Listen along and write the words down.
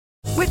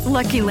With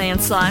Lucky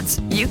Land Slots,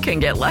 you can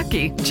get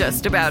lucky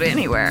just about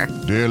anywhere.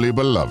 Dearly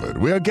beloved,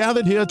 we are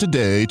gathered here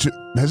today to...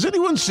 Has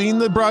anyone seen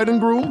the bride and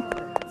groom?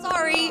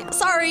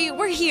 Sorry,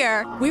 we're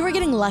here. We were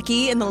getting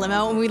lucky in the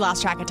limo and we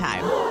lost track of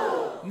time.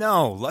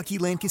 No, Lucky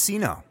Land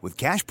Casino, with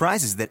cash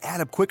prizes that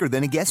add up quicker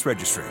than a guest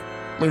registry.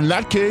 In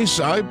that case,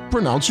 I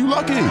pronounce you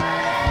lucky.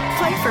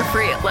 Play for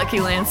free at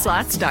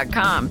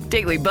LuckyLandSlots.com.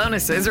 Daily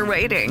bonuses are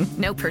waiting.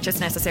 No purchase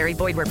necessary.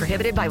 Void where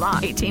prohibited by law.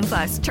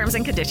 18+. Terms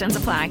and conditions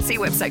apply. See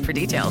website for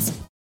details.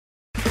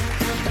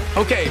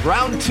 Okay,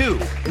 round two.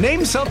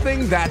 Name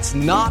something that's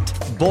not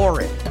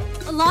boring.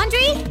 A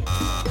laundry?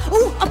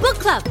 Ooh, a book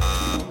club.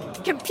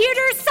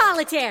 Computer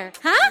solitaire,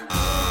 huh?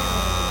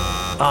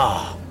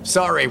 Ah, oh,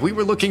 sorry. We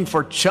were looking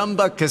for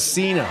Chumba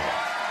Casino.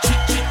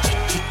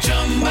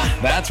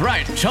 That's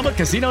right.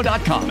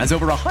 ChumbaCasino.com has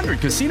over 100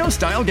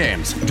 casino-style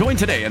games. Join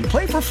today and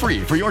play for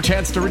free for your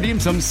chance to redeem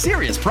some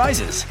serious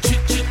prizes.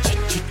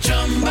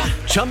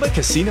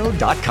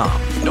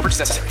 ChumbaCasino.com. No purchase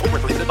necessary. Void where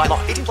prohibited by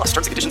law. 18+. Terms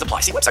and conditions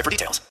apply. See website for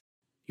details.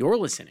 You're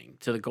listening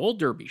to The Gold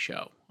Derby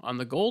Show on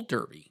the Gold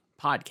Derby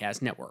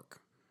Podcast Network.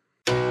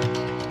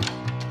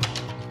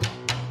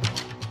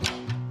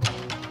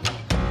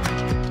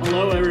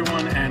 Hello,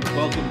 everyone, and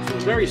welcome to a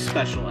very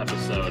special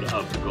episode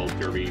of the Gold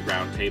Derby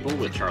Roundtable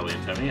with Charlie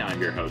and Tony.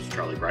 I'm your host,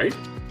 Charlie Bright.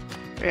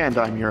 And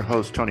I'm your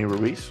host, Tony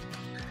Ruiz.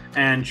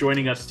 And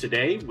joining us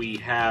today, we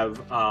have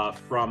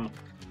from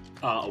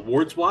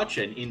Awards Watch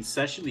and In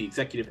Session, the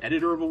executive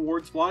editor of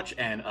Awards Watch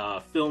and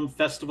film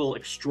festival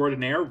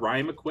extraordinaire,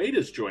 Ryan McQuaid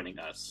is joining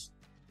us.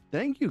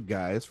 Thank you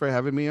guys for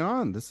having me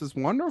on. This is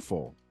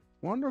wonderful.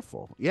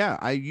 Wonderful. Yeah,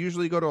 I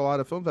usually go to a lot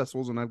of film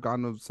festivals, and I've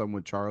gone to some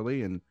with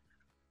Charlie and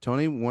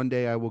Tony. One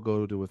day I will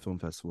go to a film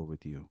festival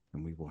with you,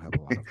 and we will have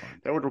a lot of fun.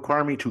 That would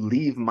require me to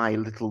leave my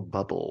little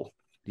bubble.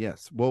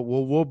 Yes,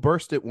 we'll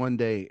burst it one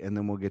day, and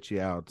then we'll get you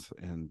out,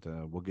 and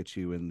we'll get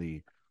you in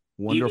the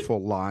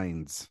wonderful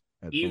lines.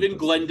 Even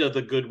Glenda,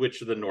 the Good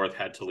Witch of the North,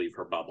 had to leave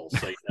her bubble.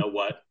 So you know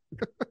what?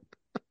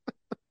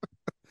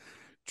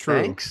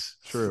 True. Thanks.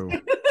 True.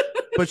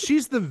 But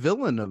she's the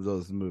villain of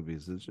those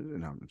movies.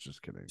 No, I'm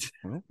just kidding.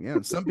 Well, yeah,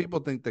 some people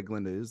think that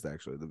Glenda is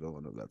actually the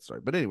villain of that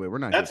story. But anyway, we're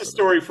not. That's a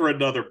story for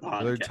another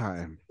podcast. Another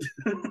time.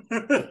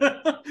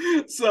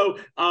 So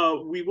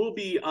we will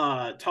be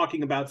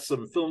talking about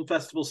some film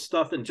festival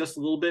stuff in just a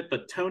little bit.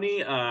 But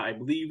Tony, I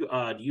believe,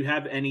 do you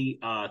have any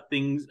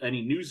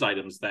any news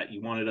items that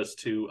you wanted us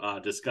to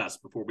discuss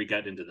before we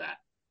get into that?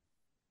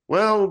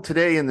 Well,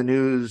 today in the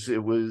news,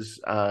 it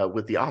was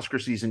with the Oscar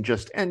season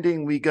just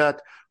ending, we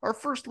got our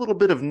first little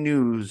bit of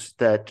news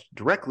that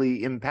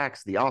directly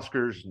impacts the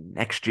Oscars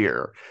next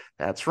year.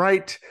 That's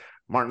right.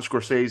 Martin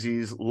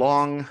Scorsese's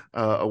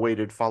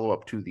long-awaited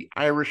follow-up to The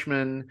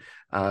Irishman,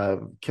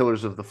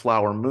 Killers of the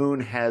Flower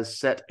Moon, has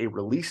set a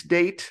release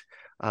date.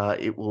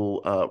 It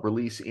will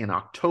release in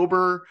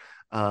October.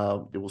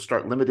 It will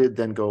start limited,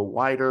 then go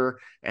wider,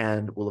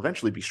 and will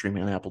eventually be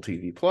streaming on Apple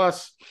TV+.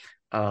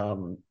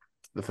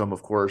 The film,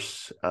 of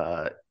course,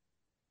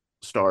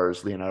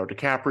 stars Leonardo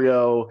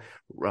DiCaprio,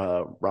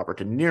 Robert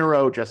De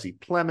Niro, Jesse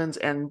Plemons,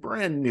 and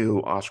brand new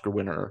Oscar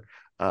winner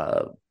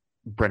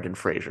Brendan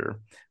Fraser.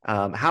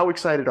 How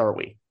excited are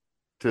we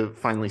to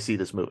finally see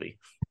this movie?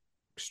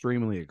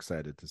 Extremely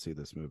excited to see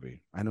this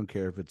movie. I don't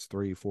care if it's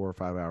 3, 4, or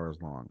 5 hours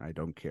long. I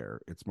don't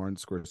care. It's Martin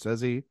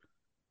Scorsese.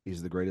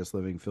 He's the greatest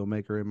living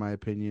filmmaker, in my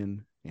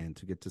opinion. And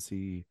to get to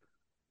see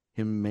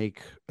him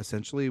make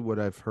essentially what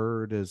I've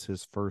heard is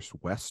his first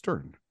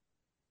Western.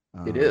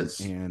 It is.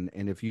 And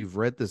if you've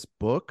read this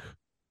book,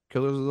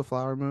 Killers of the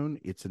Flower Moon,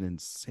 it's an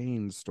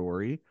insane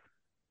story.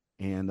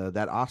 And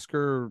that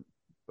Oscar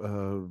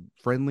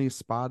friendly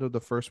spot of the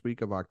first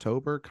week of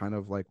October, kind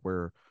of like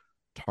where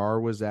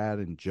Tar was at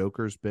and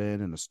Joker's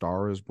been and A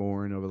Star Is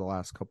Born over the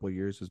last couple of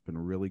years, has been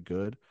really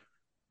good.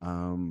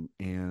 And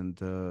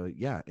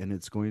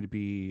it's going to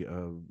be,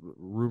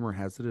 rumor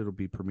has it, it'll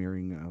be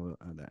premiering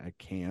at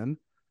Cannes,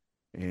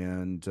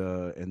 and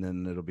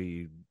then it'll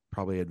be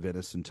probably at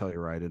Venice and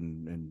Telluride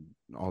and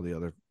all the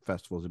other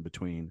festivals in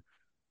between.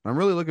 I'm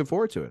really looking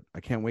forward to it. I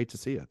can't wait to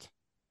see it.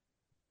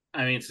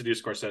 I mean, it's a new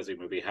Scorsese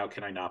movie. How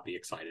can I not be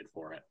excited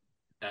for it?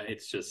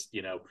 It's just,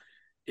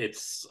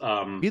 it's...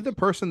 Be the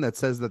person that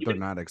says that they're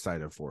not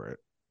excited for it.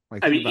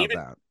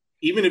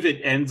 Even if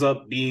it ends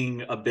up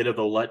being a bit of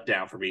a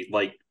letdown for me,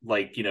 like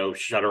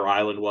Shutter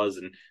Island was,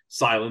 and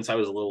Silence I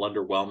was a little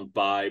underwhelmed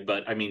by,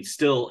 but I mean,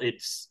 still,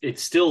 it's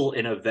still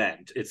an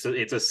event. It's a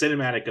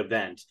cinematic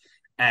event,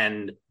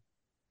 and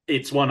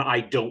it's one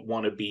I don't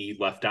want to be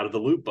left out of the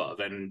loop of.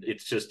 And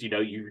it's just,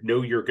 you're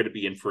going to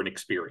be in for an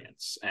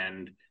experience.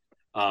 And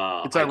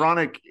it's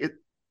ironic.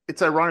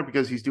 It's ironic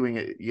because he's doing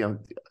it.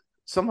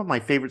 Some of my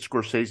favorite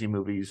Scorsese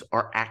movies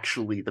are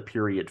actually the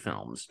period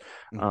films.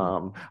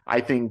 Mm-hmm.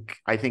 I think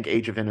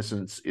Age of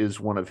Innocence is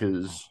one of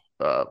his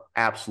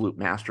absolute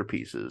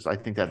masterpieces. I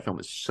think that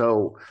film is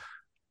so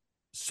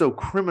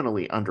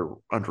criminally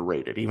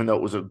underrated, even though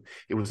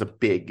it was a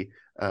big,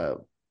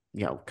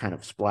 kind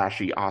of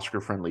splashy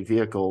Oscar friendly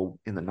vehicle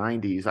in the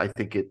 90s. I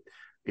think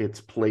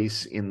its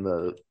place in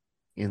the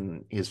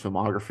in his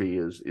filmography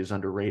is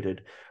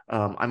underrated.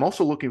 I'm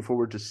also looking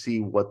forward to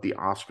see what the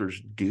Oscars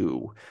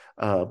do,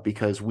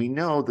 because we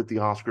know that the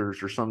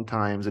Oscars are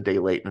sometimes a day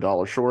late and a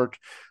dollar short.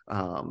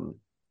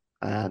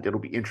 And it'll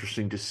be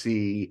interesting to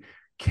see,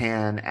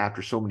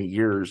 after so many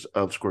years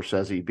of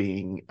Scorsese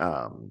being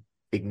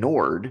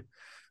ignored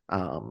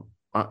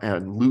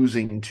and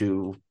losing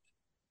to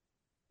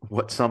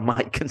what some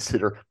might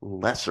consider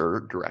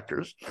lesser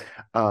directors,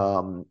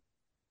 that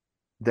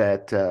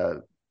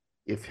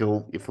if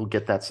he'll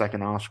get that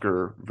second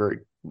Oscar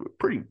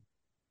pretty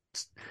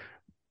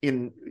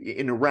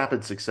in a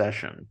rapid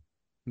succession.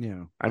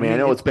 Yeah, I mean, I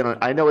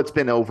know it's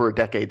been over a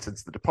decade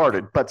since The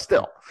Departed, but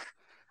still.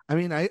 I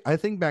mean, I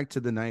think back to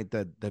the night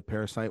that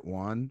Parasite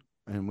won,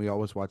 and we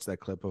always watch that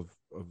clip of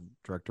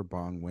director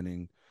Bong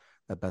winning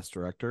that Best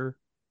Director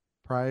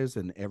prize,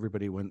 and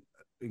everybody went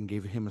and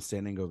gave him a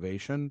standing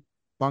ovation,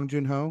 Bong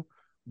Joon-ho.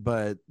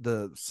 But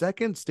the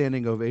second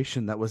standing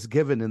ovation that was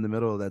given in the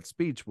middle of that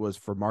speech was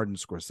for Martin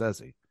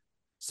Scorsese.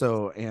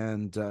 So,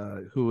 and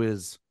who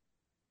is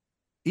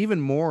even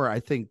more, I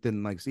think,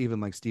 than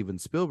even like Steven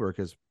Spielberg,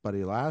 his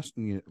buddy last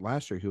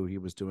year, who he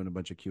was doing a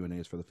bunch of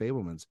Q&As for the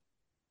Fablemans.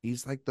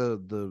 He's like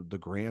the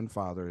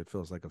grandfather, it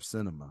feels like, of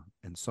cinema,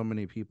 and so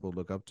many people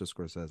look up to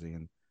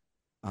Scorsese.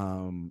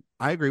 And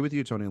I agree with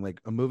you, Tony. Like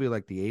a movie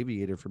like The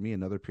Aviator, for me,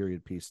 another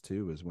period piece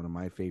too, is one of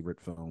my favorite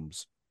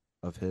films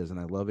of his, and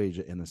I love Age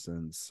of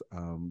Innocence.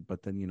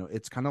 But then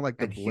it's kind of like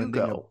the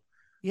blending of,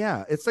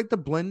 it's like the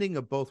blending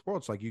of both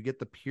worlds. Like you get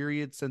the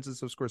period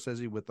senses of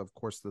Scorsese with, of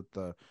course,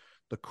 the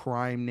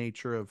crime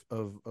nature of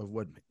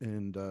what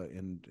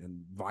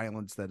and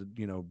violence that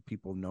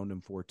people known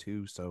him for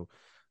too. So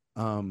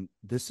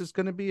this is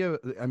going to be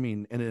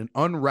an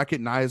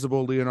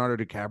unrecognizable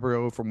Leonardo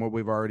DiCaprio from what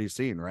we've already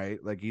seen, right?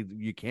 Like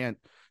you can't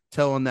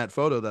tell in that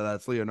photo that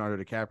that's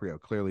Leonardo DiCaprio,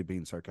 clearly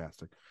being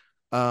sarcastic.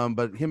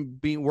 But him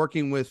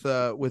working with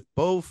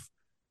both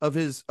of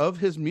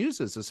his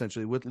muses,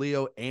 essentially, with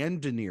Leo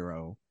and De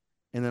Niro,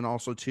 and then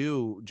also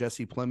too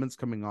Jesse Plemons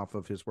coming off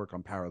of his work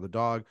on Power of the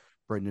Dog,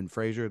 Brendan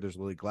Fraser. There's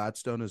Lily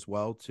Gladstone as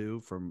well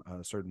too, from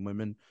Certain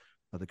Women,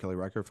 the Kelly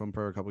Reichardt film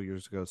a couple of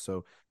years ago.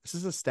 So this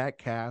is a stacked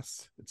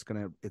cast. It's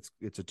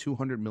a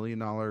 $200 million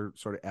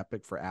sort of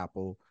epic for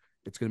Apple.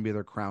 It's going to be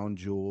their crown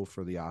jewel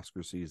for the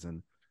Oscar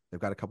season. They've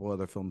got a couple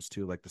other films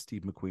too, like the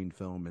Steve McQueen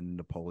film and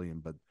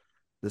Napoleon, but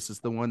this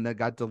is the one that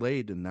got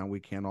delayed, and now we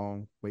can't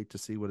all wait to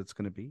see what it's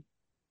going to be.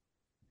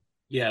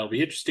 Yeah, it'll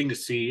be interesting to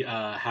see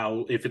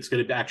if it's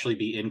going to actually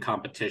be in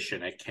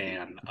competition at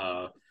Cannes.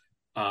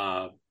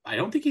 I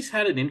don't think he's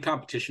had an in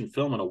competition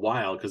film in a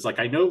while, because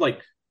I know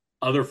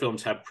other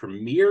films have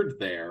premiered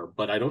there,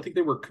 but I don't think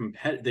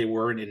they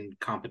weren't in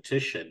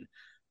competition.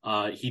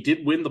 He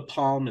did win the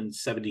Palm in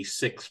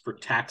 '76 for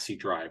Taxi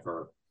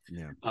Driver.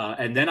 Yeah.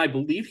 And then I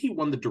believe he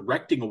won the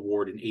directing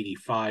award in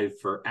 '85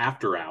 for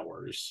After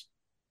Hours,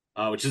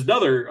 which is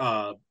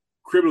another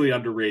criminally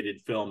underrated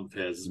film of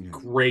his. Yeah.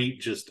 Great,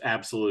 just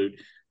absolute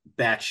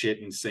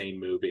batshit insane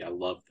movie. I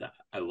love that.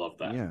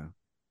 Yeah.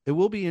 It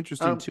will be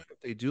interesting too if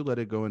they do let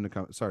it go into.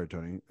 Sorry,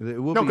 Tony.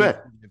 It will be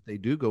if they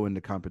do go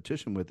into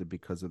competition with it,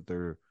 because of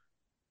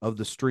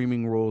the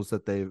streaming rules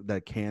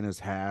that Cannes has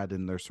had,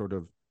 and their sort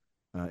of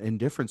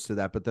indifference to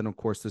that. But then, of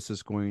course, this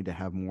is going to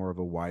have more of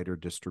a wider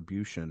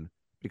distribution,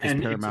 because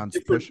Paramount's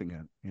pushing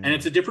it, and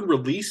it's a different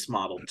release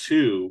model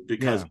too,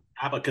 because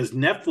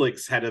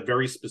Netflix had a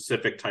very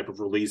specific type of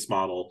release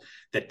model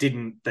that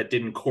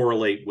didn't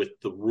correlate with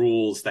the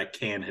rules that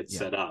Cannes had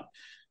set up.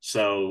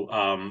 So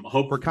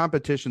hope for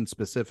competition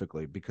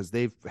specifically, because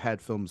they've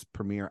had films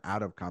premiere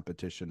out of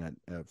competition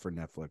for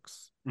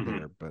Netflix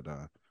there,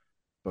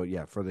 but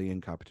yeah, for the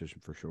in competition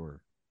for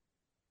sure.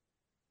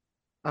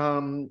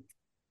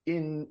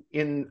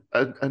 In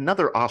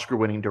another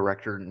Oscar-winning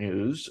director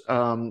news,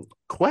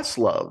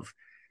 Questlove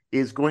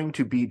is going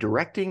to be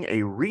directing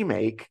a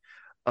remake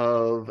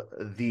of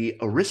the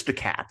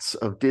Aristocats,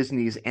 of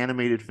Disney's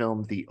animated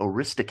film, The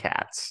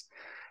Aristocats.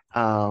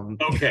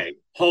 Okay,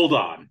 hold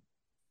on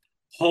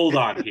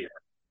here.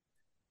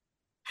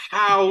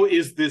 How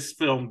is this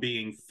film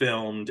being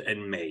filmed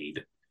and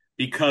made?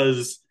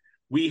 Because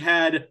we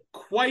had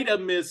quite a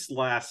miss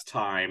last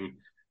time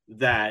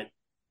that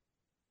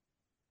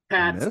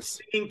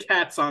seeing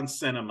Cats on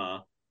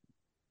Cinema.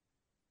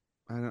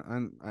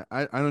 I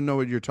don't know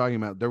what you're talking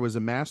about. There was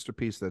a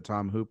masterpiece that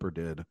Tom Hooper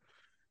did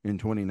in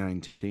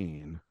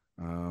 2019.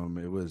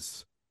 It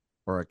was,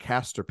 or a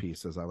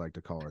casterpiece, as I like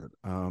to call it.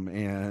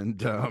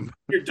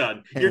 You're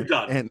done. You're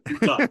done.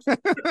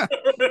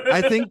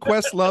 I think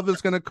Questlove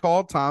is going to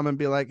call Tom and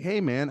be like,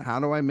 "Hey, man, how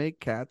do I make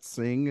cats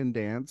sing and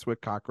dance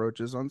with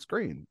cockroaches on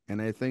screen?"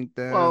 And I think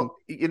that, well,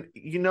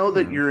 you know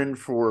that you're in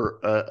for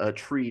a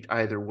treat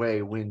either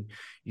way when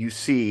you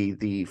see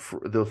the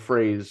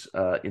phrase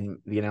in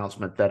the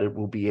announcement that it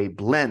will be a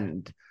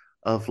blend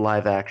of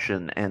live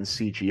action and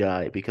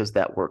CGI, because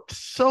that worked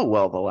so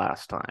well the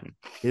last time.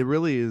 It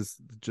really is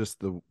just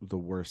the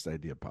worst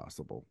idea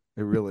possible.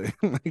 It really,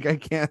 I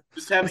can't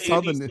just have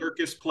Andy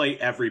Serkis play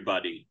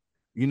everybody.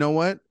 You know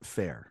what?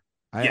 Fair.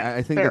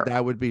 I think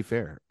that would be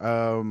fair.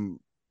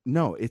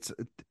 No,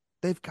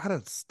 they've got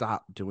to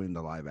stop doing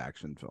the live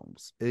action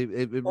films.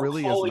 It or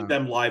really is calling not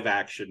them live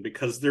action,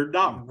 because they're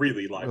not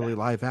really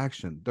live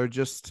action. They're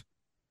just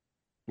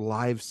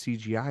live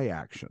CGI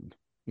action,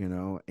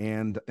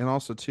 and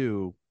also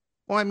too.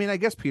 Well, I mean, I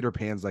guess Peter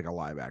Pan's like a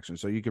live action,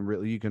 so you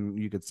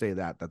could say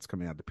that's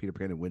coming out, the Peter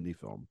Pan and Wendy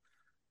film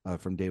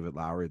from David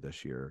Lowery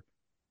this year,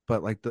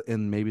 but like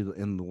maybe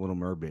in the Little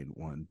Mermaid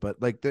one,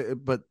 but like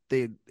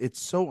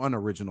it's so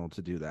unoriginal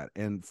to do that,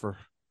 and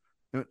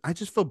I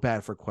just feel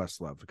bad for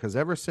Questlove, because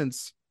ever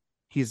since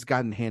he's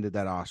gotten handed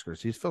that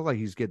Oscars, he feels like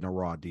he's getting a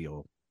raw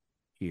deal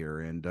here,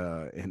 and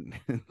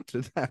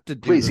to have to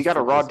do Please, he this got a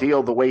for raw this-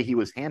 deal the way he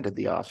was handed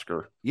the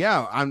Oscar.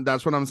 Yeah,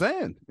 that's what I'm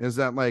saying, is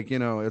that like,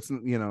 it's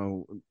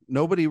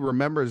nobody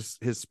remembers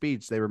his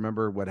speech. They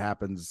remember what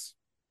happens,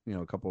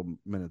 a couple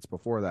minutes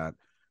before that.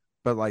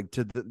 But like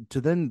to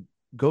then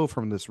go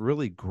from this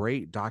really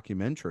great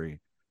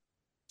documentary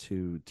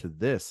to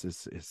this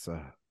is it's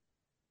a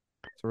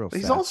real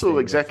He's sad also state of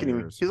executive.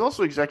 affairs. He's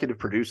also executive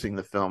producing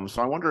the film.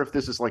 So I wonder if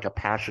this is like a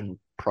passion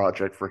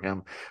project for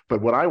him.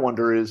 But what I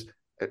wonder is,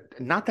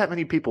 not that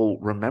many people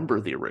remember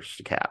the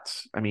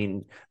Aristocats. I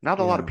mean, not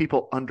a lot of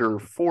people under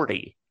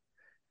 40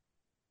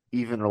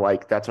 even are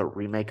like, that's a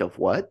remake of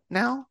what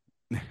now?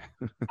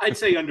 I'd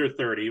say under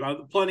 30.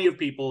 Plenty of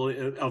people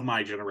of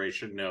my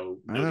generation know.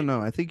 I don't know.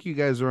 I think you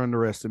guys are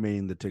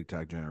underestimating the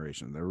TikTok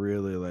generation. They're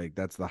really like,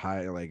 that's the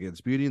high, like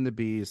it's Beauty and the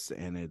Beast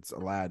and it's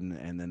Aladdin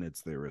and then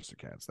it's the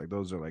Aristocats. Like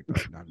those are like,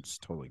 I'm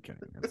just totally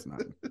kidding. It's not.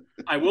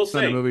 I will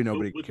say, not a movie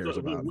nobody cares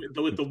about.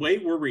 With the way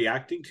we're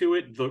reacting to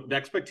it, the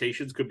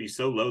expectations could be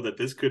so low that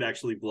this could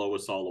actually blow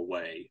us all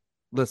away.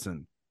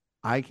 Listen,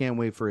 I can't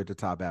wait for it to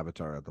top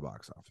Avatar at the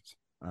box office.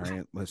 All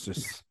right, let's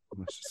just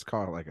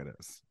call it like it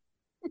is.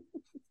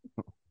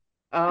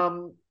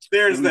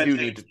 There's that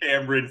James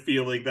Cameron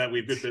feeling that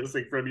we've been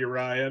missing from you,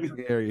 Ryan.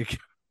 There you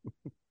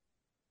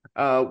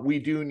go. We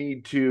do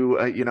need to,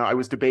 I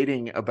was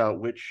debating about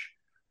which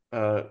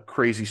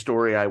crazy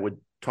story I would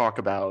talk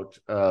about.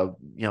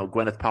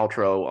 Gwyneth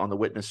Paltrow on the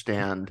witness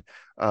stand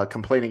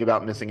complaining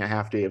about missing a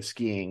half day of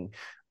skiing,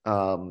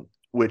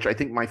 which I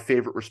think my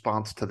favorite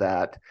response to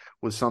that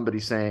was somebody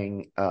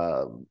saying,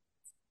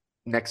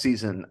 next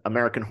season,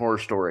 American Horror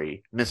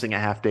Story, missing a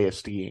half day of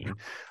skiing.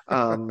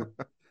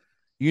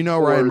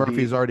 Ryan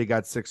Murphy's already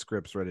got 6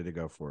 scripts ready to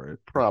go for it.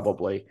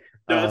 Probably.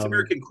 No, it's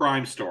American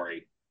Crime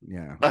Story.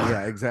 Yeah,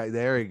 exactly.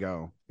 There you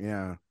go.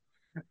 Yeah.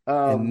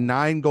 And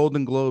 9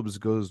 Golden Globes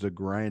goes to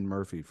Ryan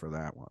Murphy for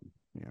that one.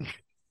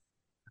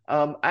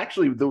 Yeah.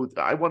 Actually,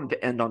 I wanted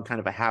to end on kind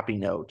of a happy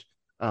note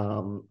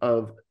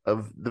of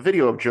the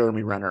video of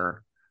Jeremy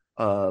Renner.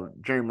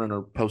 Jeremy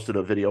Renner posted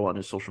a video on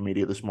his social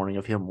media this morning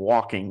of him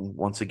walking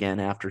once again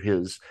after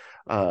his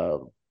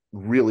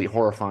really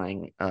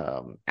horrifying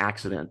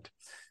accident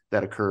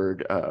that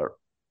occurred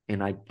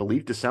in, I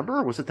believe, December,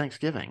 or was it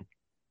Thanksgiving?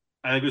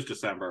 I think it was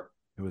December.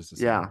 It was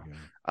December.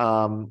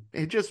 Yeah.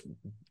 It just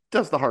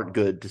does the heart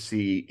good to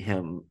see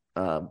him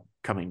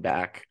coming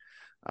back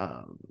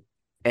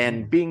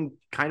and being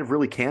kind of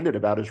really candid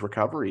about his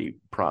recovery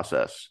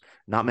process.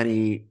 Not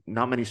many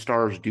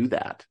stars do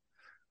that.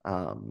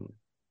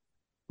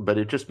 But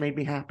it just made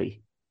me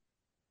happy.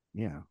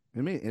 Yeah.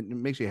 It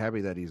makes you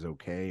happy that he's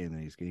okay and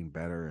that he's getting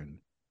better. And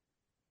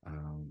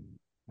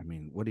I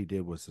mean, what he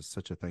did was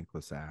such a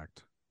thankless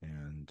act,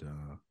 and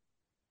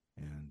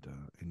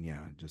yeah,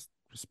 just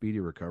speedy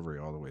recovery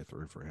all the way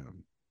through for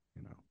him.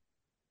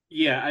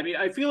 Yeah, I mean,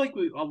 I feel like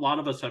a lot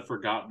of us have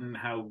forgotten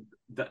how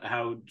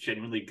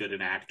genuinely good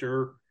an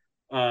actor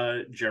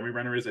Jeremy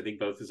Renner is. I think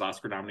both his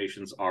Oscar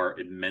nominations are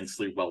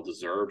immensely well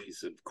deserved.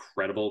 He's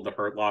incredible in The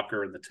Hurt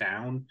Locker and The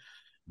Town.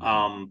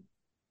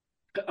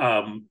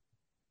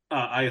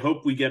 I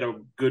hope we get a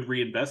good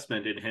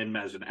reinvestment in him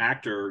as an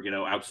actor,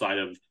 outside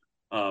of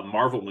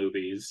Marvel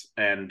movies.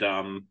 And,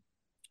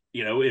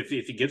 if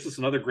he gives us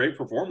another great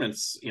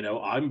performance,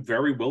 I'm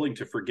very willing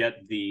to forget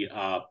the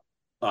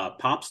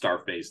pop star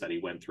phase that he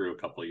went through a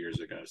couple of years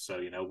ago.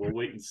 So, we'll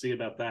wait and see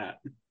about that.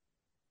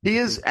 He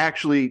is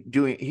actually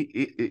doing,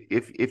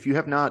 if you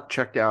have not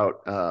checked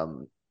out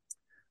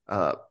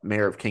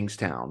Mayor of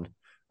Kingstown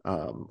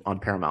on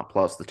Paramount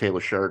Plus, the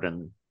Taylor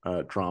Sheridan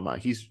drama,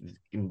 he's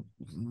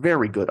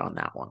very good on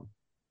that one.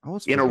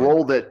 In a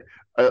role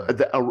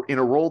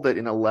that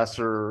in a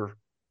lesser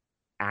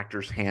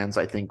actor's hands,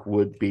 I think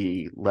would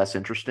be less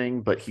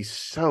interesting, but he's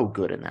so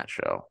good in that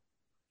show.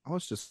 I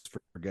always just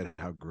forget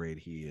how great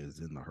he is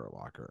in The Hurt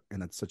Locker,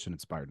 and that's such an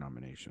inspired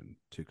nomination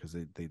too, because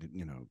they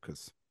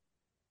because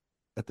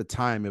at the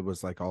time it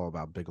was like all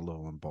about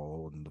Bigelow and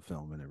Bowl and the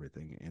film and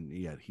everything, and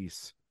yet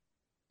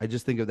I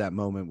just think of that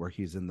moment where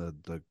he's in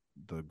the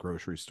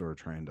grocery store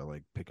trying to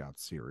like pick out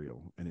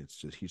cereal, and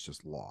he's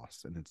just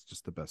lost, and it's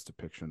just the best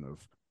depiction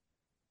of,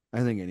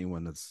 I think,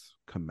 anyone that's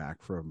come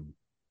back from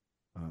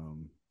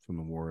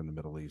the war in the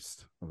Middle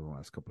East over the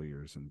last couple of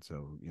years. And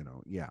so,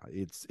 yeah,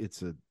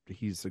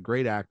 he's a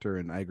great actor,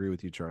 and I agree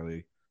with you,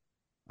 Charlie.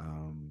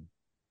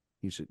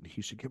 He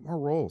should get more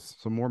roles,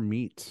 some more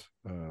meat,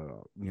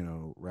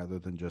 rather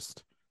than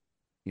just,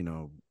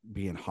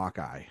 being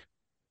Hawkeye,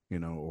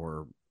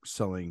 or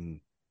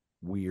selling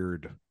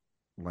weird,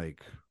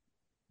 like,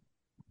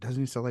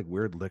 doesn't he sell like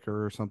weird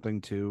liquor or something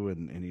too?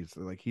 And he's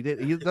like, he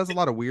does a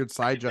lot of weird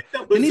side jokes.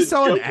 Didn't he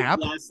sell an app?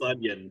 Glass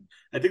Onion.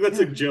 I think that's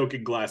a joke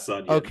in Glass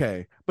Onion.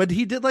 Okay, but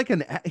he did like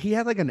he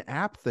had like an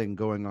app thing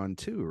going on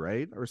too,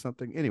 right, or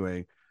something.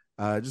 Anyway,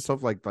 just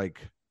hope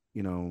like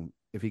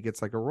if he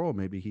gets like a role,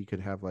 maybe he could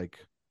have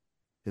like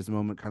his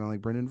moment, kind of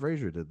like Brendan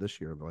Fraser did this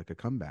year, like a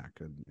comeback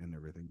and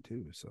everything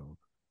too. So,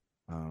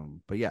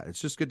 but yeah, it's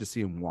just good to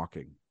see him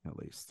walking at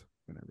least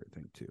and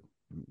everything too,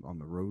 on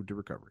the road to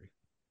recovery.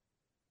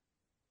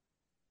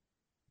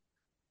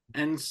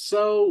 And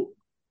so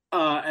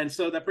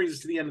that brings us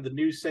to the end of the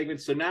news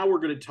segment. So now we're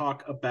going to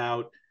talk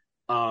about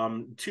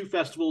two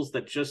festivals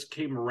that just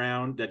came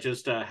around, that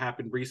just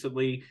happened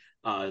recently.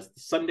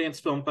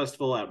 Sundance Film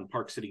Festival out in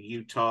Park City,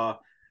 Utah,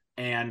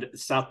 and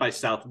South by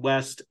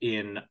Southwest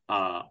in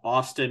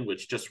Austin,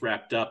 which just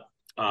wrapped up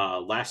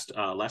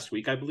last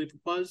week, I believe it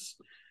was.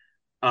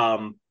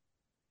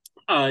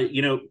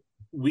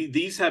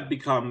 These have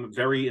become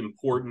very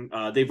important.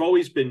 They've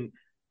always been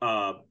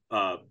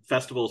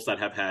festivals that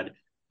have had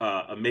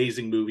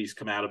amazing movies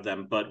come out of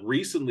them, but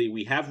recently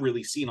we have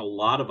really seen a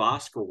lot of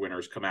Oscar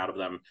winners come out of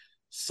them.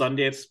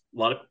 Sundance, a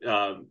lot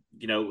of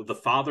The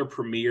Father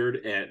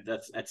premiered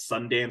at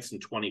Sundance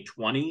in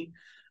 2020,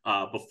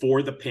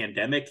 before the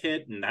pandemic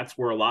hit, and that's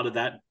where a lot of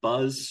that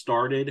buzz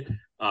started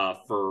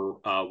for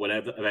what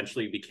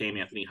eventually became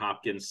Anthony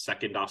Hopkins'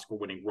 second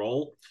Oscar-winning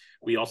role.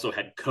 We also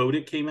had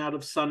Coda came out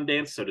of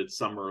Sundance, so did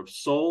Summer of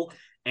Soul.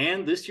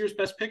 And this year's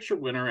Best Picture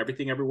winner,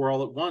 Everything Everywhere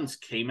All at Once,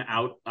 came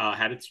out,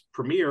 had its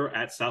premiere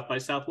at South by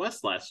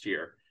Southwest last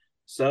year.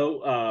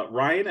 So,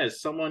 Ryan,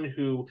 as someone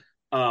who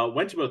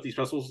went to both these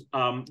festivals,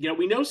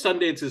 we know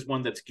Sundance is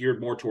one that's geared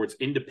more towards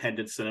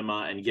independent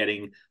cinema and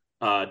getting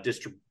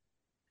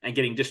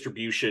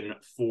distribution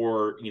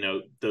for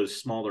those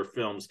smaller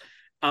films.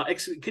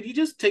 Could you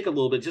just take a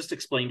little bit, just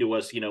explain to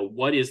us,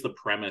 what is the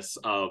premise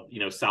of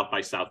South by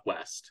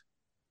Southwest?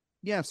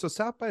 Yeah, so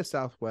South by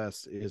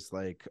Southwest is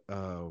like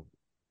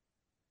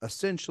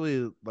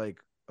essentially like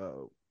a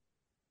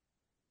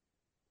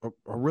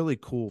really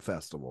cool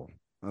festival.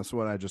 That's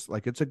what I just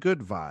like. It's a good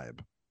vibe,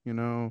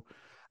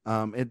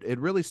 It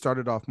really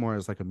started off more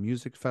as like a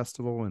music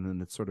festival, and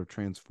then it sort of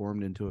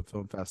transformed into a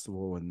film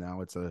festival, and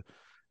now it's a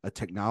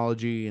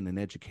technology and an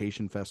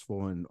education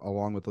festival, and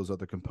along with those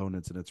other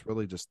components. And it's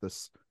really just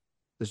this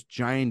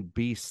giant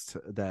beast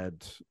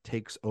that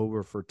takes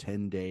over for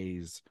 10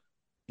 days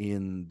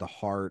in the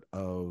heart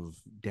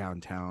of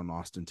downtown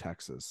Austin,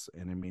 Texas.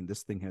 And I mean,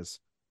 this thing has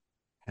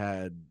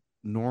had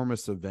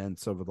enormous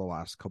events over the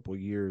last couple of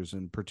years.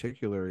 In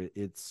particular,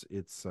 it's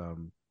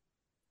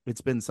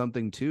been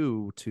something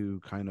too to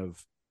kind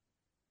of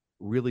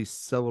really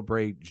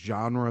celebrate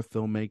genre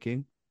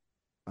filmmaking,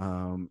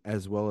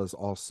 as well as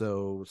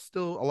also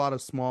still a lot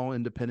of small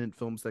independent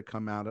films that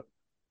come out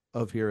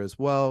of here as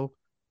well.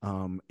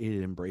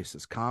 It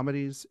embraces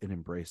comedies, it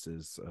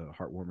embraces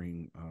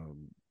heartwarming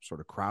sort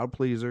of crowd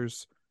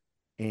pleasers,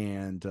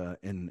 and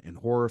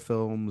horror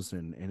films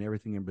and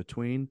everything in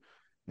between.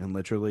 And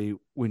literally,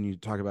 when you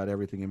talk about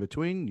everything in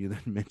between, you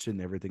then mention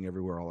Everything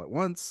Everywhere All at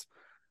Once,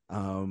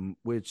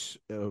 which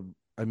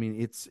I mean,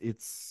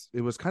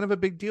 it was kind of a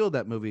big deal,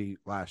 that movie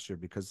last year,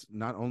 because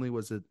not only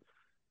was it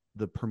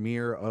the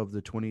premiere of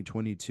the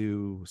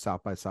 2022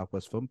 South by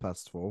Southwest Film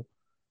Festival,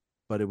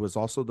 but it was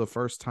also the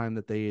first time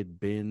that they had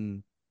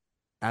been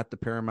at the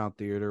Paramount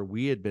Theater.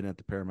 We had been at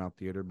the Paramount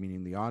Theater,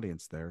 meaning the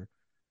audience there,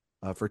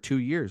 for 2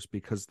 years,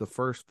 because the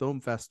first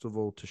film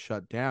festival to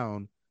shut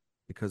down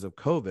because of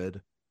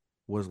COVID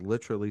was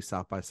literally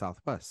South by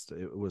Southwest.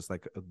 It was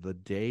like the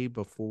day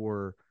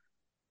before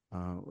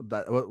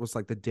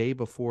the day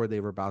before they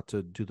were about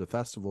to do the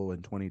festival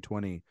in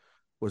 2020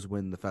 was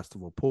when the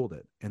festival pulled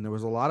it. And there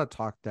was a lot of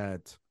talk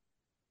that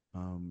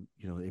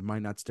it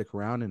might not stick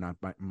around and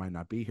might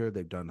not be here.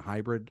 They've done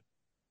hybrid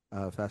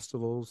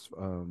festivals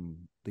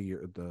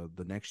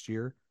the next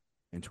year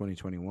in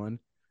 2021, and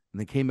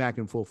they came back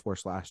in full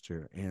force last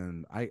year.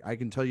 And I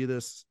can tell you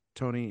this,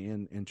 Tony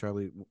and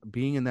Charlie,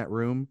 being in that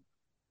room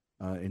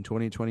in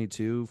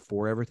 2022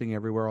 for Everything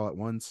Everywhere All at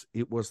Once,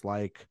 it was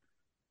like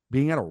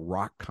being at a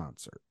rock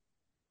concert.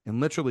 And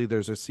literally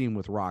there's a scene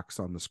with rocks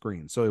on the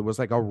screen, so it was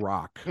like a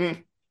rock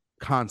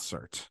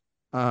concert.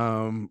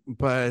 I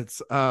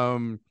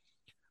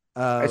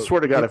swear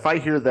to God, if I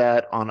hear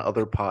that on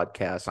other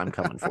podcasts, I'm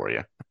coming for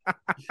you.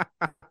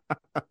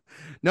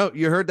 No,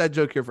 you heard that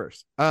joke here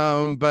first.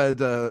 But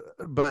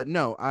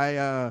no,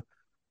 I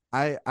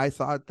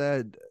thought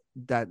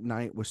that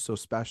night was so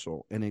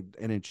special, and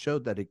it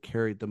showed that it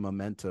carried the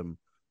momentum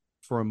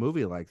for a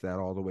movie like that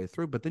all the way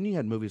through. But then you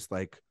had movies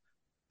like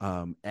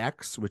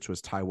X, which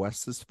was Ty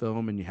West's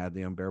film, and you had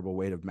The Unbearable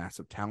Weight of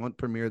Massive Talent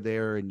premiere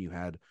there, and you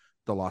had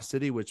The Lost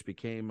City, which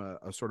became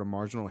a sort of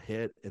marginal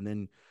hit, and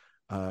then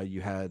you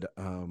had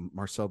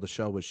Marcel the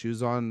Shell with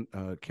Shoes On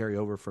carry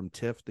over from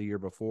TIFF the year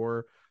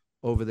before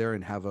over there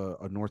and have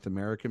a North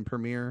American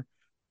premiere.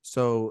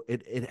 So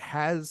it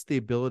has the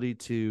ability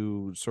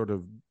to sort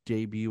of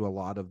debut a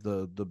lot of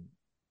the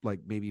like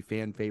maybe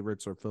fan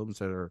favorites or films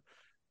that are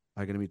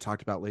going to be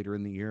talked about later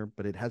in the year,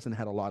 but it hasn't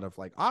had a lot of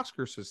like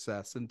Oscar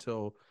success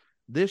until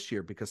this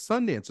year, because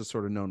Sundance is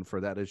sort of known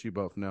for that, as you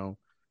both know,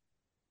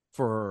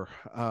 for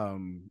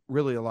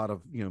really a lot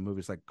of, you know,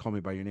 movies like Call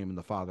Me by Your Name and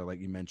The Father, like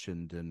you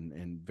mentioned,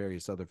 and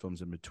various other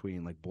films in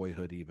between, like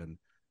Boyhood even.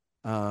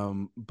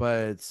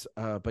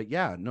 But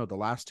yeah, no, the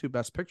last two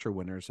Best Picture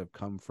winners have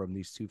come from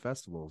these two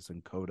festivals,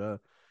 in Coda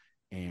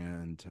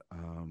and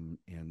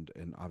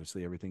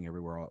obviously Everything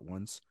Everywhere All at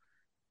Once.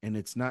 And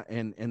it's not,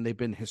 and they've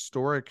been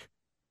historic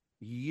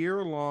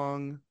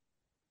year-long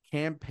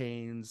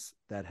campaigns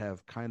that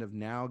have kind of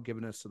now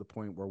given us to the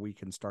point where we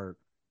can start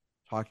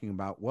talking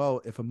about,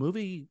 well, if a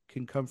movie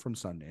can come from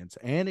Sundance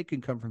and it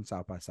can come from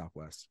South by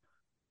Southwest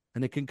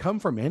and it can come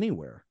from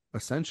anywhere,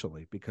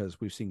 essentially, because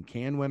we've seen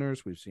Cannes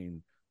winners, we've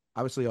seen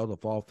obviously all the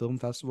fall film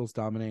festivals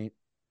dominate.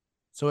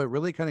 So it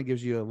really kind of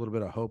gives you a little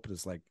bit of hope.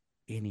 It's like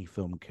any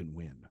film can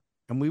win.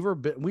 And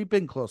we've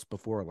been close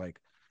before. Like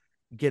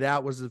Get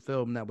Out was the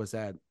film that was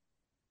at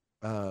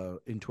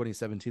in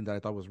 2017 that I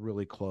thought was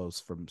really close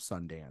from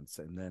Sundance.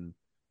 And then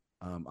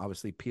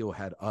obviously Peele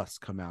had Us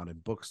come out,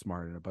 and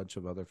Booksmart and a bunch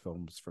of other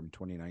films from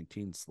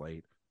 2019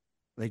 slate.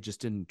 They just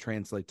didn't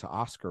translate to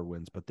Oscar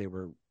wins, but they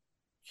were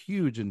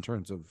huge in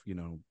terms of, you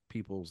know,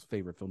 people's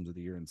favorite films of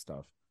the year and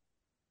stuff.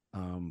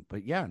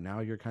 But yeah, now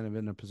you're kind of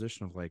in a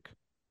position of like,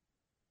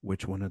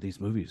 which one of these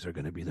movies are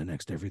going to be the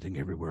next Everything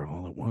Everywhere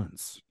All at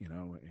Once, you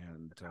know?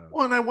 And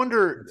well, and I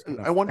wonder, and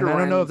I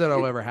don't know if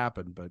that'll ever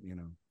happen, but you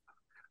know.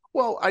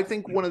 Well, I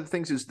think one of the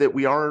things is that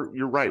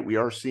you're right, we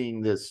are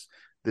seeing this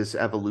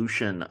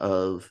evolution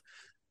of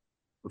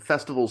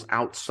festivals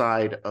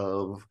outside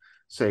of,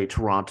 say,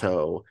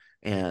 Toronto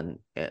and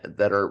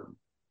that are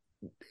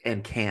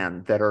and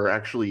Cannes that are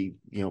actually,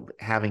 you know,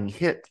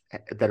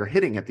 that are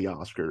hitting at the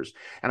Oscars.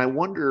 And I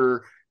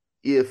wonder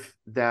if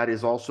that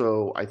is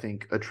also, I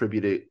think,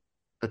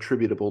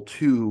 attributable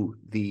to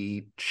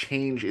the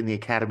change in the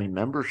Academy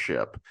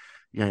membership.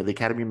 You know, the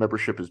Academy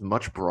membership is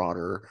much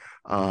broader.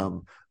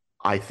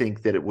 I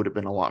think that it would have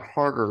been a lot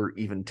harder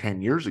even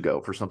 10 years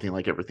ago for something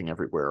like Everything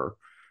Everywhere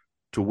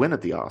to win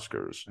at the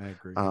Oscars. I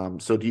agree.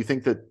 So do you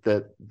think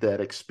that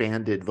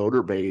expanded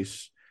voter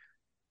base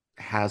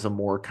has a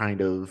more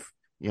kind of,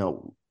 you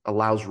know,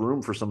 allows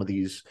room for some of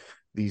these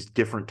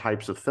different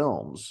types of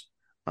films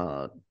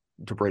to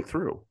break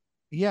through?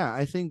 Yeah,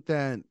 I think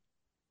there's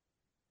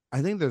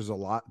a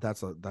lot.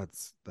 That's a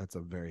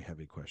very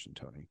heavy question,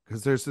 Tony,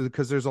 because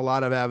there's a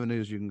lot of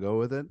avenues you can go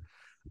with it.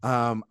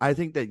 I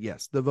think that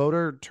yes, the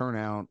voter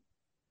turnout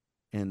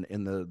and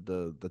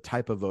the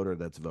type of voter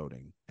that's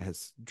voting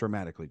has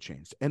dramatically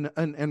changed,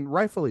 and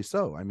rightfully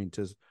so. I mean,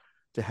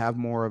 to have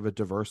more of a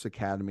diverse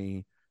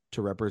Academy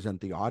to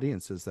represent the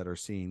audiences that are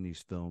seeing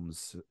these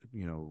films,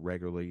 you know,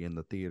 regularly in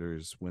the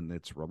theaters when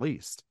it's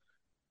released,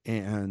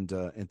 and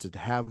to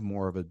have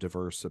more of a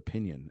diverse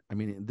opinion. I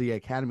mean, the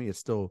Academy is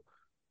still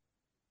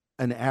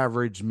an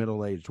average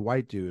middle-aged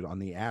white dude on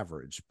the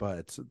average,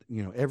 but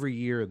you know, every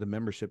year the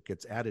membership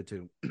gets added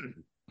to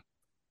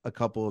a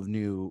couple of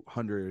new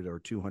 100 or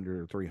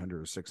 200 or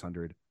 300 or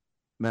 600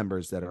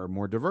 members that are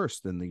more diverse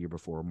than the year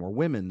before, more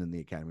women than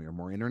the Academy, or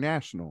more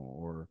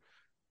international,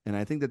 and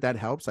I think that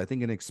helps. I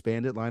think an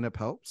expanded lineup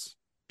helps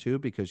too,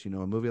 because, you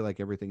know, a movie like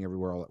Everything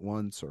Everywhere All at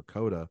Once or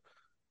Coda,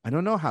 I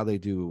don't know how they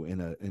do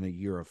in a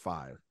year of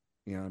 5,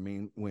 you know what I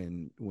mean,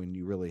 when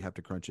you really have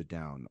to crunch it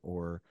down.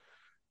 Or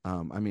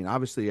I mean,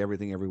 obviously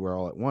Everything Everywhere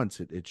All at Once,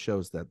 it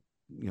shows that,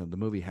 you know, the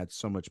movie had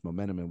so much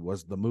momentum and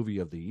was the movie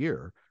of the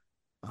year,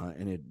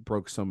 and it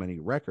broke so many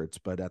records.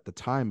 But at the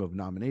time of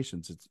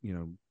nominations, it's, you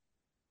know,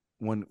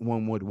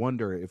 one would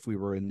wonder if we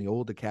were in the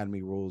old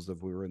Academy rules,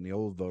 if we were in the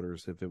old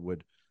voters, if it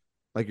would,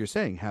 like you're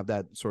saying, have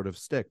that sort of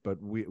stick.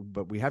 But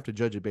we have to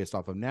judge it based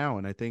off of now.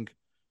 And I think,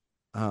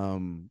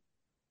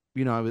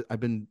 you know,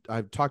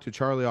 I've talked to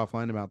Charlie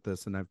offline about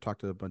this, and I've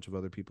talked to a bunch of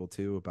other people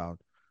too about,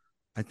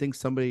 I think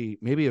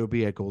maybe it'll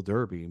be at Gold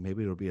Derby,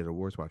 maybe it'll be at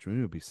Awards Watch, maybe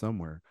it'll be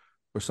somewhere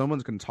where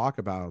someone's going to talk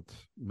about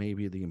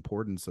maybe the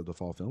importance of the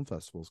fall film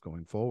festivals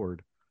going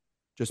forward,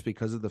 just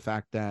because of the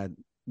fact that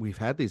we've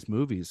had these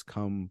movies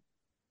come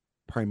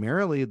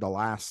primarily the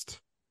last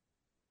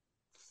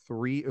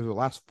 4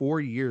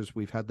 years.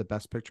 We've had the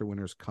Best Picture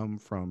winners come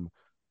from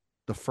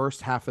the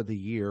first half of the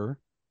year,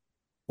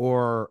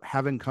 or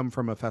haven't come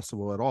from a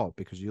festival at all.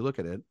 Because you look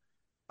at it,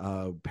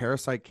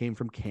 Parasite came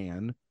from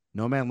Cannes.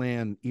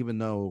 Nomadland, even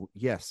though,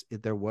 yes,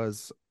 there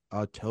was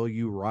a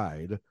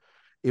Telluride,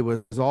 it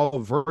was all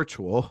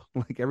virtual.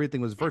 Like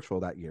everything was virtual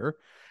that year.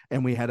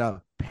 And we had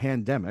a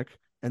pandemic.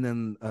 And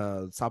then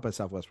South by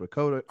Southwest with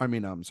Coda.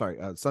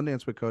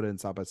 Sundance with Coda, and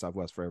South by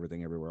Southwest for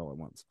Everything Everywhere All at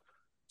Once.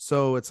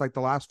 So it's like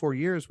the last 4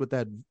 years with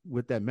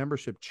that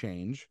membership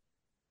change,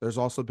 there's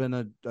also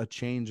been a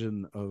change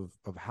of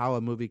how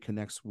a movie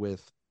connects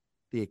with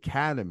the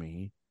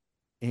Academy.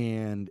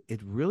 And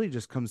it really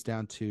just comes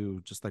down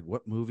to just like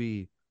what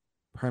movie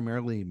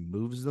primarily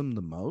moves them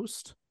the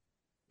most.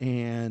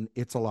 And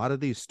it's a lot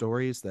of these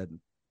stories that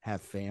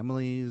have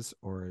families,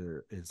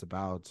 or is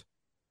about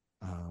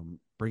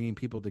bringing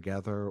people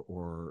together,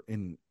 or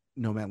in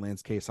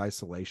Nomadland's case,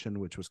 isolation,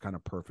 which was kind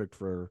of perfect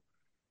for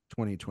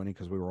 2020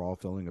 because we were all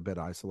feeling a bit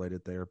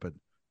isolated there. But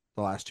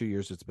the last 2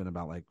 years, it's been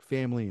about like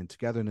family and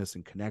togetherness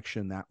and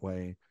connection that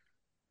way.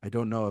 I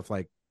don't know if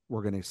like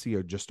we're going to see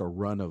just a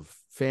run of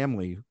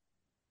family,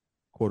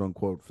 quote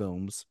unquote,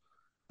 films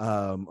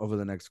over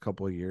the next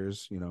couple of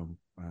years.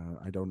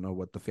 I don't know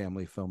what the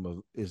family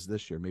film is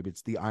this year. Maybe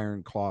it's the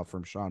Iron Claw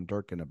from Sean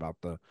Durkin about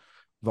the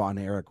Von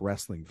Erich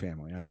wrestling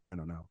family. I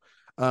don't know.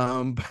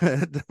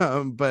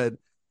 But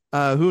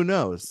who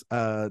knows?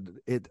 I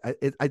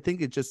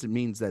think it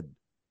means that,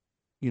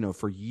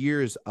 for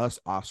years, us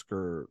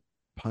Oscar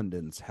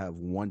pundits have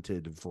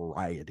wanted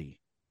variety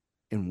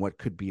in what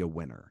could be a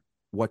winner,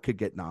 what could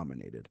get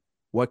nominated,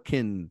 what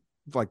can,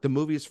 like, the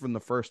movies from the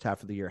first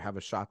half of the year have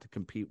a shot to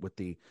compete with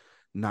the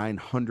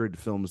 900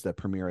 films that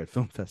premiere at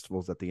film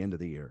festivals at the end of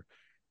the year.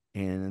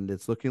 And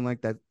it's looking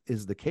like that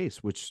is the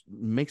case, which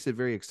makes it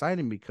very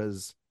exciting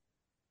because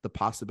the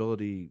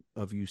possibility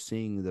of you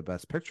seeing the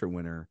Best Picture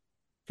winner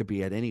could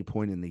be at any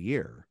point in the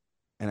year.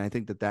 And I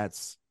think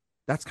that's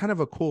kind of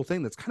a cool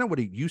thing. That's kind of what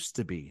it used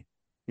to be.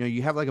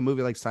 You have like a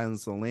movie like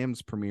Silence of the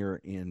Lambs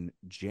premiere in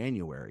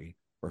January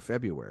or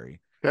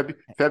February.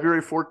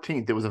 February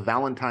 14th. It was a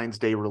Valentine's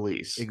Day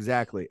release.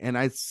 Exactly. And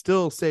I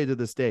still say to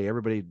this day,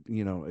 everybody,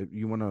 if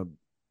you want to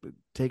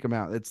take them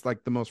out, it's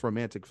like the most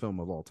romantic film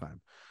of all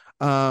time.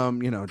 Who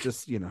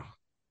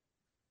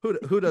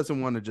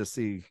doesn't want to just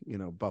see,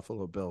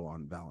 Buffalo Bill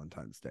on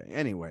Valentine's Day?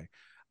 Anyway,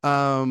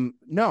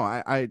 no,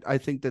 I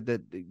think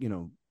that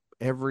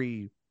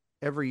every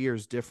year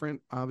is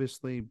different,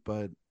 obviously,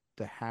 but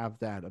to have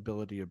that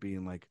ability of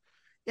being like,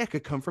 yeah, it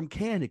could come from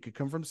Cannes, it could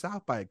come from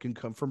South by, it can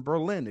come from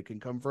Berlin, it can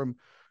come from,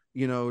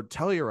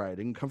 Telluride, it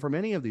can come from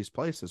any of these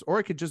places, or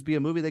it could just be a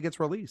movie that gets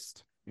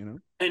released.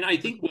 And I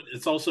think what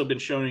it's also been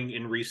showing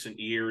in recent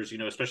years,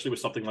 especially with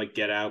something like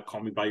Get Out,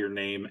 Call Me by Your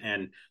Name,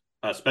 and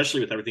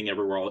especially with Everything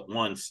Everywhere All at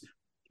Once,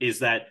 is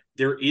that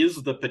there is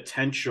the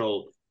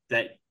potential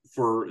that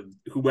for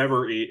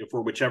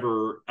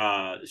whichever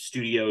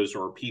studios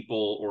or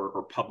people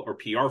or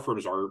PR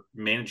firms are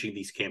managing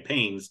these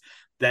campaigns,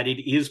 that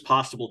it is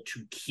possible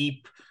to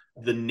keep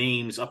the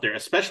names up there,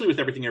 especially with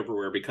Everything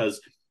Everywhere, because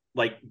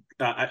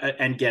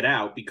and Get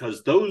Out,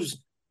 because those,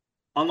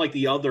 unlike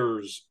the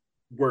others,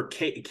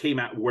 came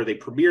out where they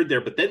premiered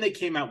there, but then they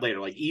came out later.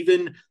 Like,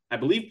 even I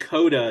believe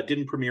Coda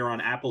didn't premiere on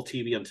Apple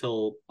TV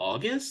until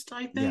August,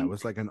 I think. Yeah, it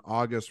was like an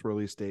August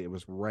release date. It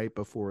was right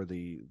before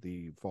the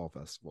fall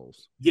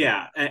festivals.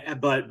 Yeah,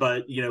 but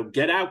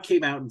Get Out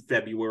came out in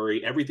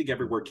February. Everything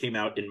Everywhere came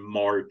out in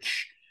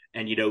March,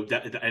 and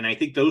and I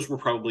think those were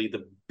probably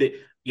the big,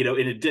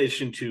 in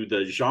addition to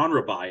the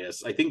genre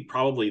bias, I think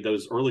probably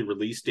those early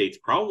release dates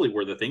probably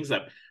were the things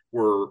that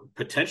were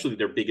potentially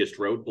their biggest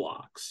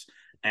roadblocks.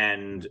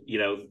 And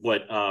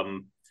what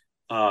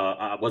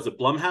was it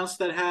Blumhouse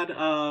that had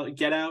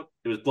Get Out?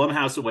 It was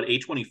Blumhouse, and what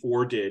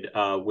A24 did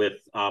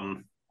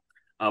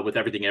with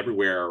Everything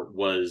Everywhere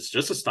was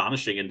just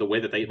astonishing. And the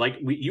way that they,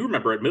 you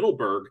remember at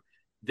Middleburg,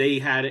 they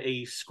had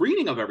a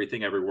screening of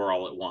Everything Everywhere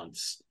All at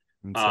Once.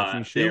 And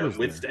Stephanie Hsu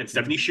was there. And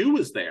Stephanie Hsu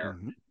was there.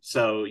 Mm-hmm.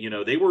 So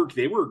they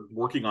were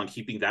working on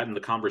keeping that in the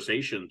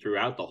conversation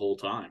throughout the whole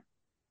time.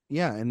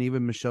 Yeah, and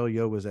even Michelle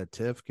Yeoh was at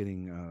TIFF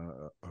getting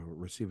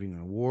receiving an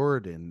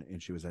award, and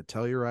she was at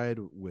Telluride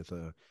with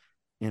a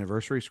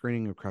anniversary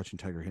screening of Crouching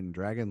Tiger, Hidden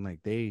Dragon.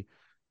 Like they,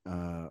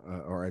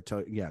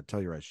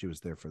 Telluride, she was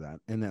there for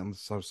that. And then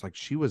so it's like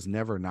she was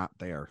never not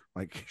there.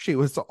 Like she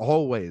was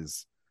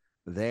always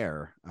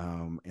there.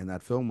 And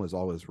that film was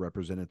always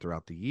represented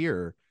throughout the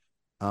year.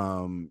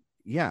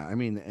 Yeah, I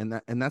mean,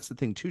 and that's the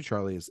thing too,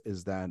 Charlie,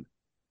 is that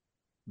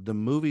the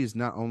movies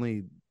not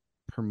only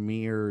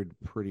premiered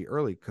pretty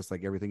early, because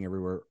like Everything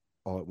Everywhere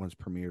All at Once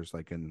premieres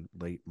like in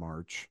late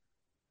March,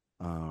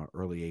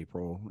 early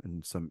April,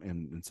 in some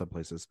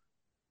places.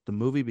 The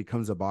movie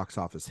becomes a box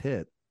office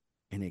hit,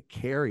 and it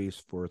carries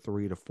for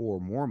 3 to 4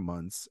 more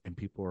months, and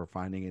people are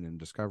finding it and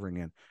discovering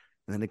it, and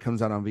then it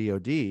comes out on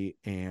VOD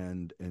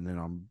and then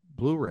on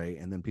Blu-ray,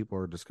 and then people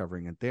are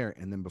discovering it there,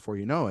 and then before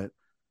you know it,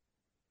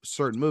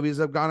 certain movies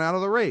have gone out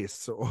of the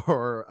race,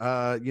 or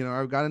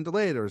have gotten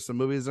delayed, or some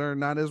movies are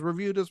not as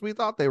reviewed as we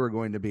thought they were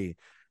going to be,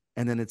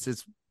 and then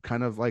it's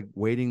kind of like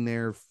waiting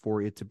there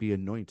for it to be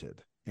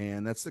anointed.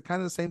 And that's the kind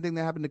of the same thing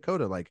that happened to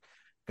Coda. Like,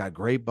 got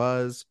great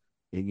buzz,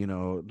 a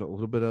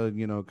little bit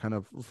of kind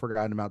of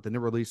forgotten about, then it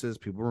releases,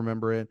 people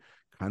remember it,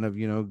 kind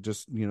of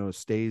just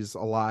stays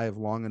alive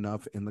long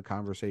enough in the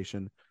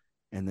conversation,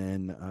 and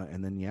then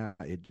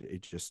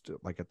it just,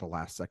 like, at the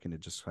last second, it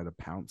just kind of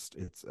pounced.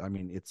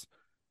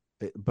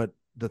 But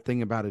the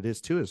thing about it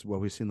is what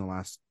we've seen the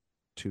last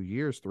 2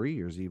 years, 3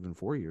 years, even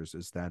 4 years,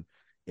 is that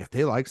if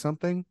they like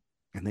something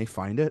and they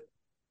find it,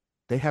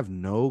 they have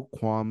no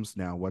qualms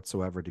now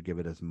whatsoever to give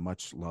it as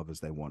much love as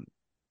they want.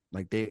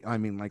 Like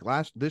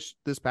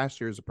this past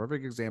year is a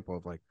perfect example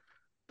of, like,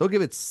 they'll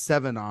give it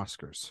 7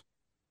 Oscars,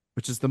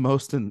 which is the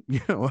most in,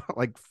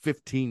 like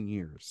 15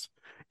 years.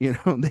 They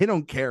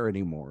don't care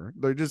anymore.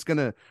 They're just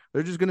gonna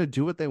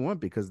do what they want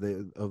because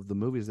of the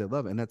movies they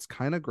love. And that's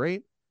kind of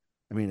great.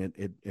 I mean,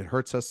 it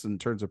hurts us in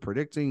terms of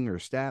predicting or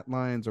stat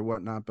lines or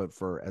whatnot, but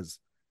for as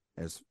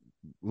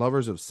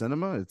lovers of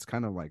cinema, it's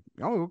kind of like,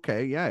 oh,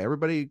 okay, yeah,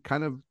 everybody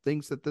kind of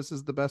thinks that this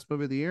is the best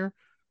movie of the year.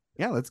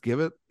 Yeah, let's give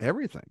it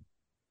everything.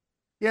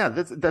 Yeah,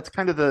 that's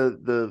kind of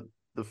the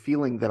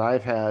feeling that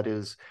I've had.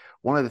 Is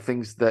one of the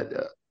things that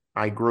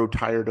I grow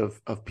tired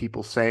of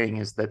people saying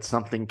is that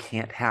something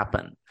can't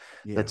happen,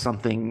 that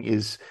something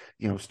is,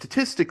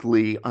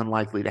 statistically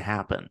unlikely to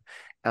happen.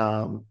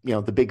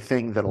 The big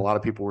thing that a lot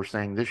of people were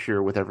saying this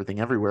year with Everything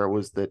Everywhere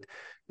was that,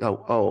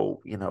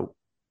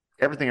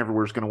 Everything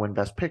Everywhere is going to win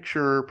Best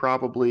Picture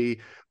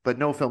probably, but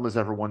no film has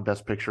ever won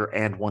Best Picture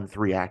and won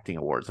 3 acting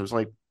awards. I was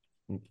like,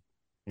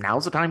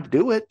 now's the time to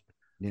do it.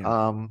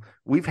 Yeah.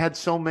 We've had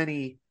so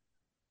many,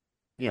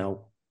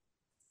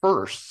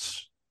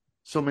 firsts,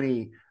 so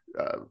many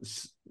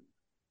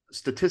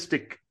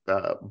statistic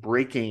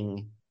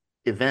breaking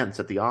events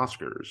at the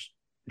Oscars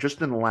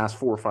just in the last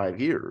 4 or 5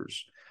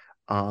 years,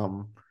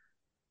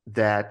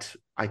 that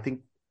I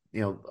think,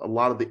 a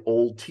lot of the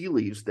old tea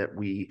leaves that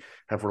we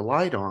have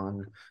relied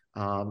on.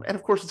 And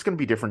of course, it's going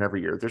to be different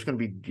every year. There's going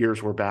to be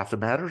years where BAFTA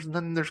matters, and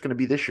then there's going to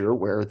be this year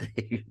where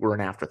they were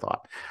an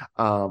afterthought.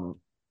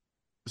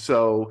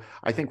 So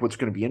I think what's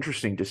going to be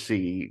interesting to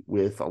see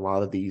with a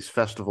lot of these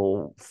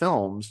festival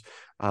films,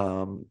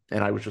 and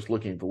I was just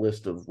looking at the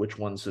list of which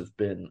ones have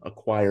been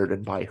acquired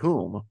and by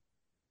whom,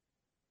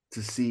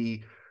 to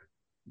see,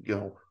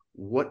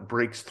 what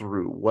breaks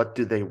through, what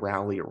do they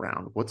rally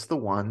around, what's the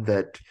one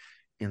that,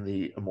 in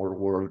the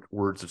immortal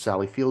words of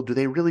Sally Field, do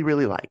they really,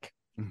 really like?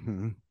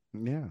 Mm-hmm.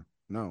 Yeah,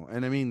 no.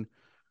 And I mean,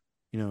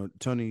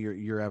 Tony,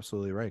 you're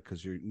absolutely right.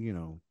 Cause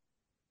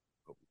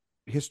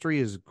history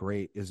is a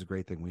great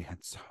thing. We had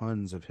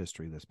tons of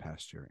history this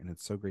past year, and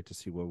it's so great to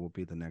see what will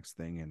be the next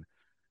thing. And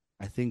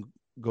I think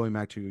going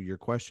back to your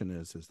question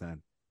is that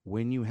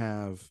when you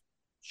have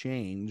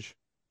change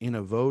in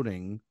a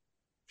voting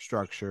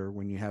structure,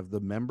 when you have the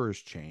members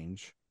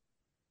change,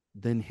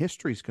 then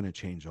history is going to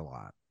change a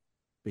lot,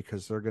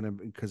 because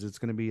it's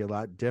going to be a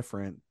lot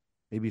different,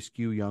 maybe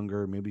skew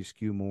younger, maybe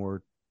skew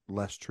more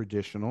less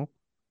traditional.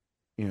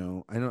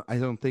 I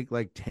don't think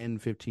like 10,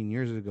 15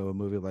 years ago, a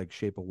movie like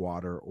Shape of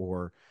Water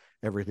or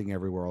Everything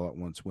Everywhere All at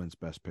Once wins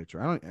Best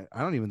Picture.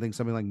 I don't even think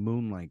something like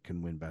Moonlight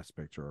can win Best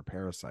Picture, or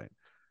Parasite.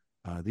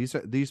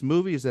 These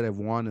movies that have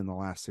won in the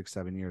last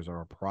 6-7 years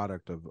are a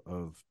product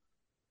of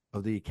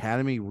the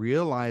Academy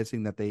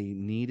realizing that they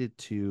needed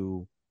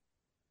to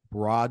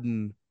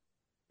broaden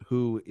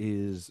who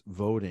is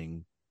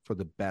voting for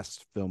the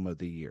best film of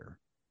the year.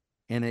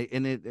 And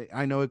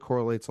I know it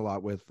correlates a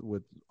lot with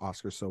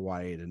Oscar so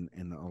white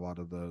and a lot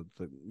of the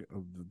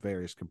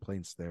various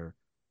complaints there.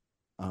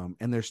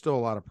 And there's still a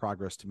lot of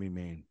progress to be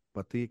made,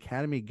 but the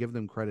Academy, give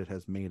them credit,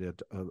 has made a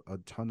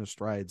ton of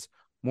strides,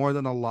 more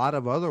than a lot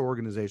of other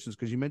organizations.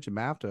 Because you mentioned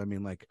BAFTA. I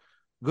mean, like,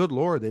 good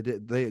Lord,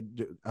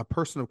 a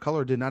person of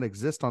color did not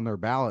exist on their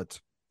ballot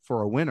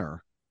for a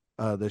winner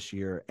this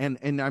year.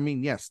 And I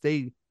mean, yes,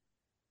 they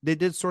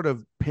did sort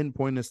of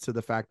pinpoint us to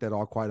the fact that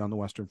All Quiet on the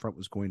Western Front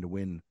was going to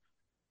win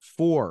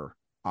 4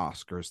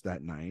 Oscars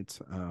that night.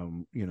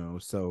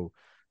 So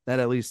that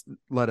at least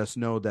let us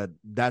know that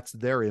that's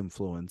their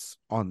influence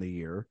on the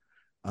year.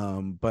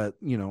 But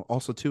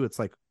also too, it's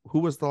like, who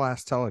was the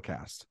last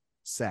telecast?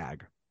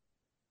 SAG.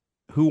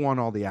 Who won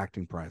all the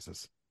acting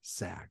prizes?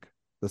 SAG,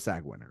 the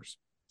SAG winners.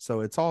 So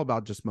it's all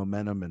about just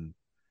momentum and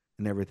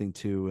everything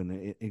too.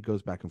 And it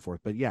goes back and forth,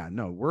 but yeah,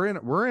 no, we're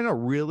in a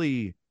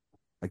really,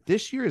 like,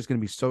 this year is going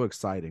to be so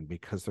exciting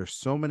because there's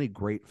so many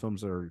great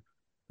films that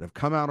have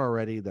come out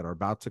already, that are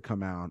about to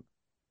come out,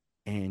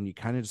 and you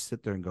kind of just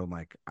sit there and go,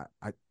 like,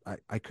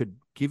 I could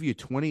give you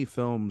 20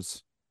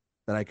 films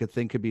that I could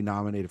think could be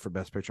nominated for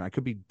Best Picture. I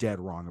could be dead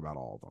wrong about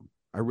all of them.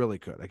 I really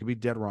could. I could be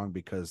dead wrong,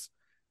 because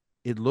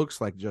it looks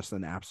like just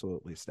an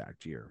absolutely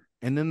stacked year.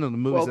 And then the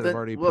movies that have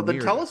already premiered. Then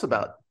tell us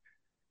about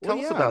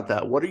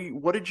that.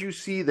 What did you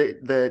see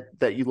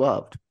that you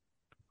loved?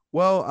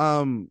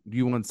 Well, do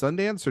you want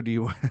Sundance, or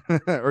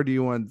do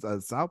you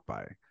want South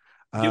by?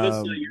 Give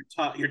us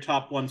your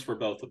top ones for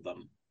both of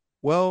them.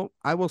 Well,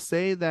 I will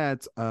say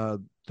that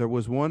there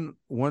was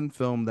one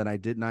film that I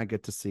did not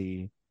get to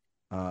see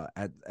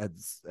at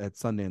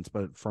Sundance,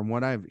 but from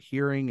what I'm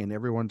hearing and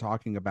everyone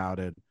talking about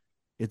it,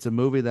 it's a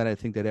movie that I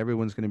think that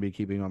everyone's going to be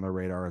keeping on their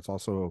radar. It's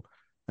also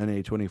an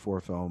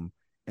A24 film,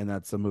 and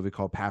that's a movie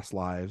called Past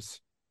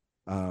Lives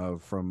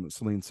from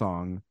Celine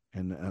Song.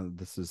 And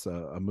this is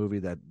a movie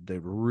that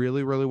did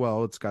really, really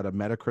well. It's got a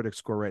Metacritic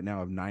score right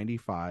now of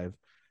 95.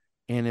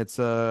 And it's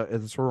a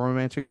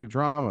romantic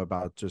drama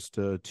about just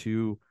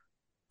 2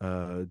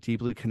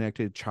 deeply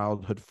connected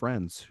childhood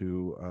friends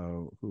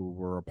who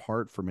were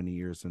apart for many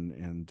years,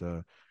 and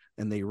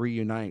they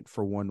reunite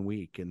for 1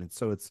 week. And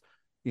it's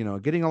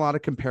getting a lot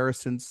of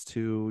comparisons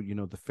to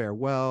The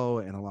Farewell,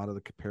 and a lot of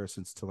the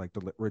comparisons to like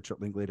the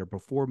Richard Linklater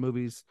Before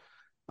movies.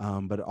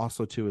 But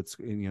also too, it's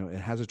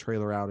it has a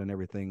trailer out and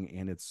everything,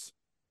 and it's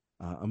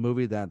a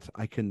movie that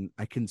I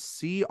can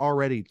see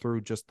already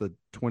through just the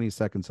 20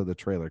 seconds of the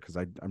trailer, because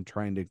I'm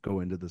trying to go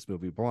into this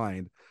movie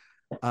blind.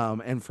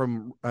 And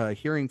from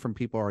hearing from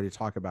people already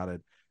talk about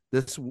it,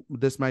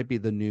 this might be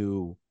the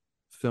new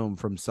film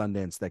from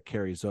Sundance that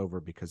carries over,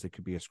 because it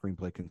could be a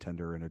screenplay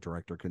contender and a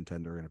director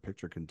contender and a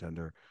picture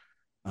contender.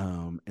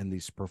 And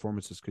these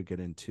performances could get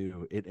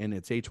into it, and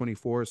it's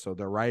A24, so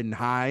they're riding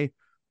high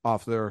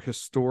off their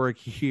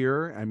historic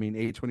year. I mean,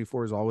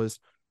 A24 is always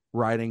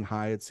riding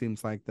high, it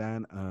seems like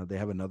that. They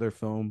have another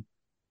film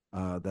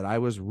that I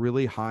was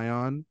really high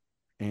on,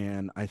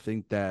 and I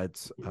think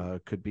that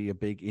could be a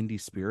big indie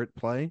spirit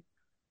play,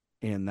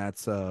 and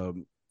that's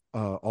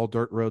All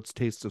Dirt Roads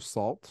Taste of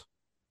Salt,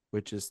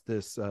 which is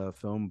this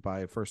film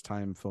by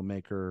first-time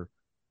filmmaker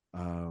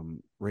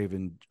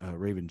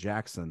Raven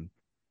Jackson.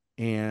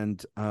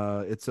 And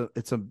it's a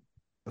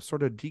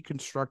sort of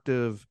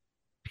deconstructive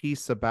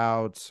piece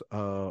about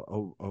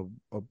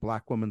a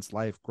black woman's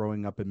life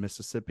growing up in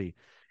Mississippi,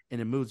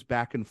 and it moves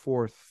back and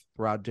forth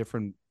throughout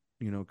different,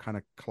 kind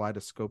of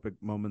kaleidoscopic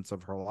moments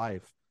of her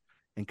life,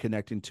 and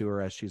connecting to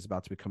her as she's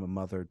about to become a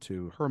mother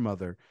to her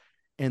mother.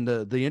 And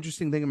the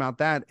interesting thing about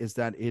that is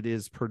that it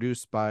is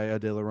produced by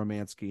Adela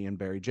Romansky and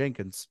Barry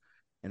Jenkins.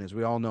 And as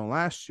we all know,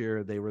 last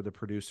year they were the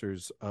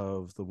producers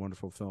of the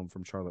wonderful film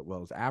from Charlotte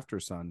Wells, After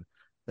Sun,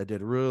 that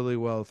did really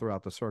well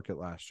throughout the circuit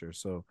last year.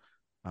 So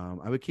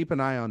I would keep an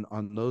eye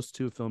on those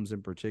two films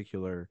in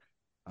particular,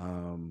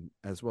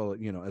 as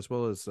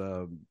well as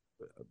a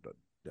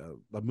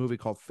movie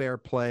called Fair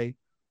Play,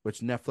 which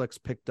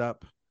Netflix picked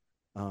up.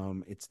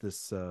 It's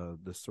this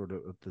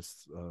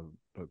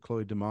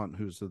Chloe Dumont,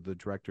 who's the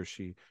director.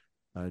 She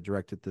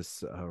directed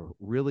this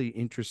really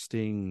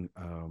interesting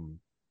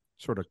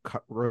sort of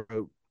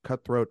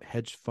cutthroat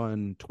hedge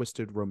fund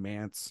twisted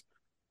romance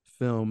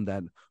film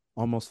that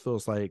almost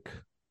feels like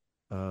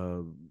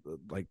the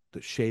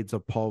shades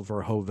of Paul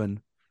Verhoeven,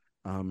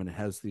 and it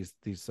has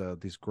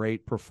these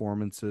great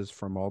performances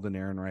from Alden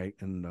Ehrenreich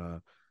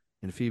and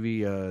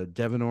Phoebe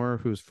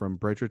Devanore, who's from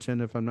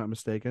Bridgerton, if I'm not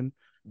mistaken.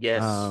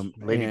 Yes,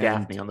 Lady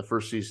Daphne on the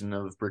first season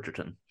of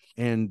Bridgerton.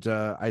 And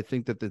I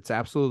think that it's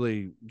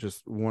absolutely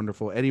just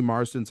wonderful. Eddie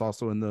Marsden's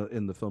also in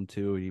the film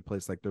too. He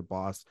plays like their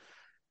boss.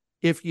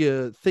 If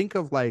you think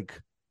of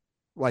like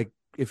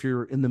if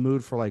you're in the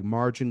mood for like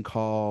Margin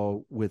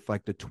Call with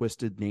like the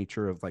twisted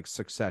nature of like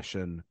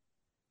Succession,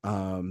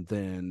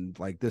 then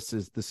like this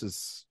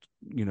is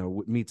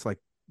meets like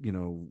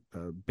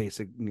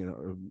basic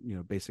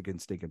Basic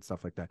Instinct and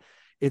stuff like that.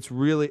 It's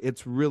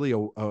really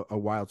a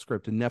wild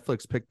script, and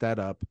Netflix picked that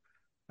up.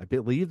 I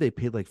believe they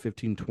paid like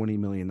 $15-20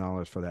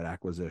 million for that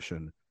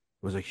acquisition.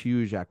 It was a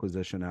huge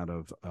acquisition out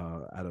of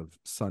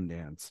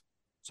Sundance.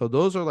 So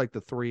those are like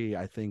the three,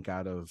 I think,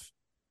 out of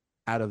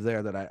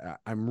there that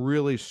I'm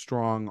really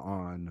strong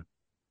on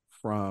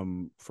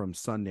from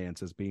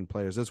Sundance as being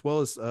players, as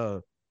well as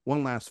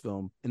one last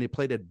film, and they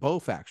played at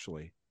both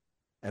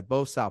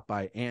South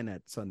by and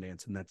at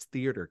Sundance, and that's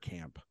Theater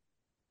Camp,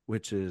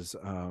 which is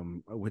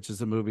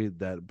a movie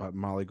that by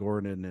Molly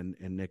Gordon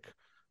and Nick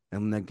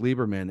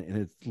Lieberman, and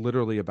it's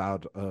literally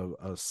about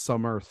a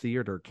summer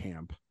theater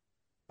camp,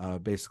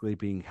 basically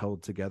being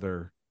held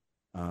together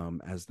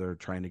as they're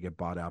trying to get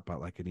bought out by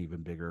like an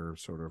even bigger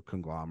sort of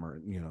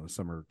conglomerate,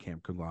 summer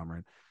camp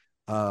conglomerate.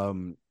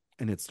 And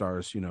it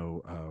stars,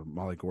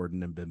 Molly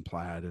Gordon and Ben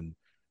Platt and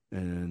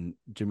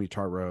Jimmy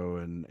Tarot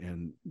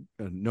and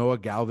Noah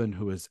Galvin,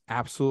 who is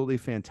absolutely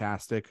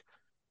fantastic.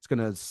 It's going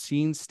to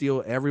scene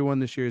steal everyone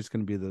this year. It's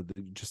going to be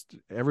just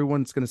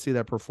everyone's going to see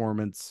that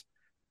performance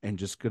and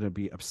just going to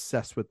be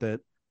obsessed with it.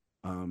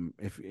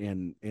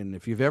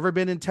 If you've ever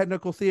been in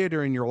technical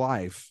theater in your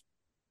life,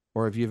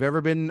 or if you've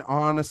ever been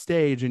on a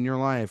stage in your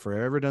life or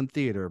ever done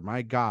theater,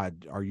 my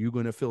God, are you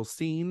going to feel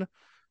seen?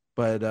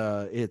 But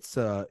it's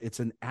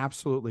an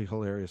absolutely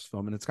hilarious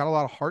film, and it's got a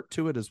lot of heart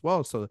to it as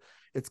well. So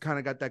it's kind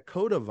of got that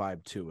Coda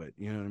vibe to it,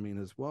 you know what I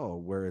mean, as well,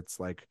 where it's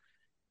like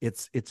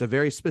it's a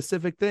very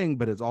specific thing,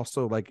 but it's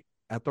also like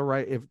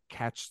it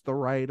catches the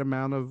right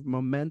amount of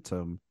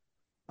momentum.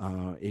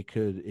 It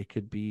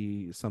could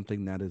be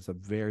something that is a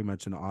very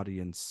much an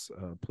audience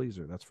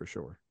pleaser, that's for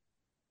sure.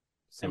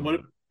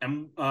 So,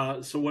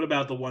 so what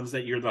about the ones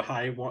that you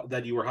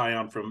were high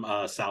on from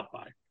South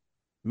by?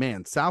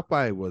 Man, South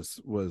by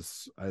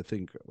was I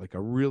think like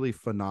a really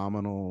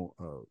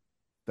phenomenal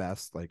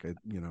fest. Like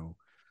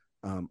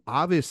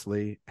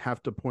obviously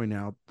have to point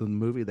out the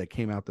movie that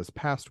came out this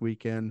past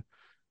weekend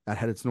that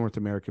had its North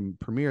American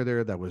premiere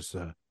there. That was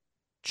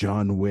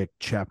John Wick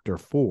Chapter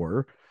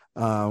 4,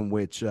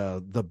 which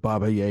the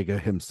Baba Yaga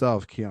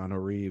himself, Keanu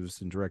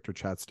Reeves, and director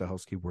Chad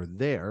Stahelski were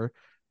there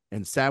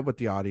and sat with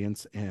the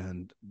audience.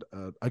 And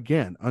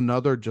again,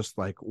 another just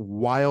like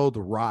wild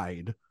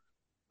ride.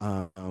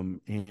 I know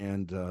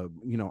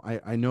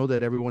that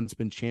everyone's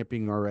been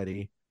championing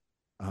already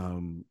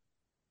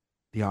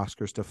the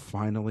Oscars to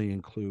finally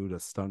include a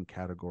stunt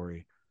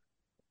category.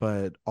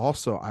 But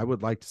also, I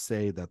would like to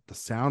say that the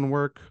sound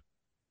work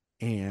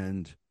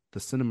and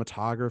the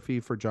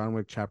cinematography for John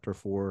Wick Chapter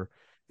 4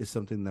 is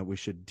something that we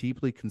should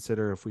deeply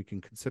consider. If we can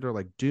consider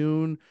like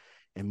Dune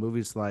and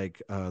movies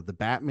like The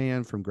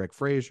Batman from Greg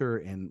Fraser,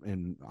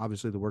 and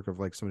obviously the work of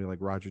like somebody like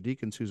Roger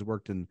Deakins, who's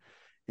worked in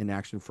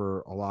action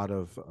for a lot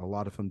of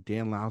them.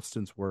 Dan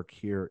Lauston's work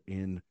here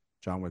in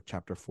John Wick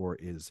Chapter 4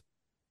 is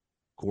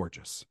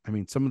gorgeous. I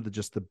mean, some of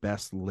the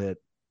best lit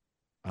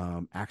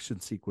action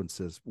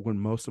sequences, when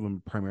most of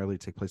them primarily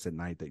take place at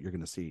night, that you're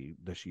going to see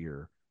this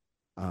year.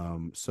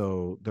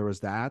 So there was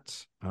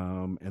that,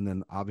 and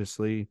then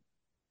obviously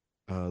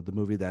the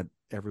movie that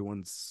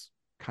everyone's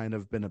kind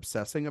of been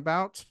obsessing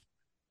about,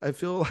 I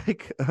feel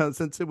like,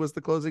 since it was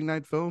the closing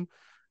night film,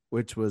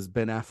 which was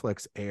Ben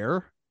Affleck's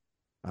Air.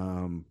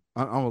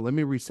 Let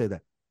me re-say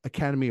that.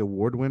 Academy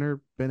Award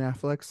winner Ben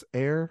Affleck's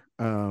Air.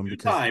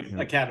 Two-time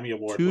Academy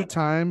Award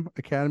two-time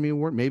Academy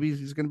Award. Maybe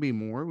he's going to be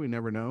more. We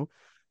never know.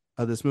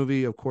 This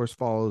movie, of course,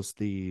 follows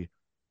the.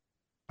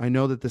 I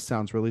know that this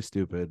sounds really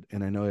stupid,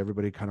 and I know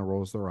everybody kind of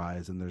rolls their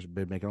eyes, and there's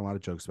been making a lot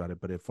of jokes about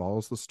it, but it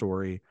follows the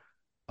story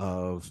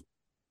of,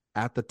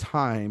 at the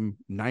time,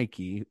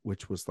 Nike,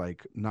 which was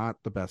like not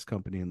the best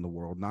company in the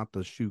world, not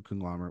the shoe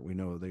conglomerate we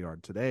know they are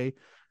today,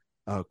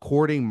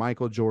 courting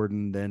Michael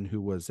Jordan, then,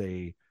 who was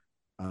a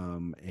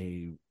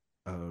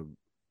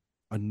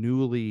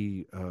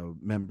newly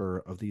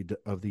member of the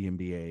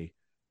NBA,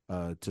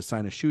 to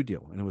sign a shoe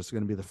deal, and it was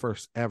going to be the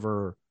first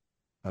ever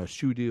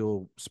shoe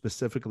deal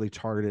specifically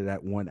targeted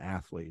at one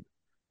athlete,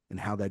 and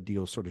how that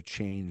deal sort of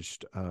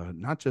changed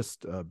not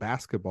just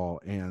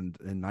basketball and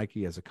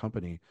Nike as a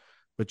company,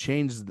 but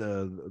changed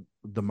the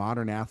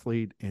modern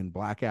athlete and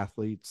black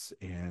athletes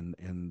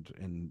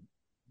and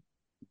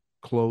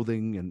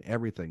clothing and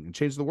everything, and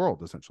changed the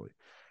world essentially.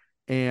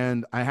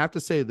 And I have to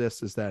say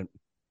this is that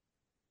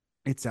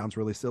it sounds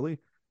really silly.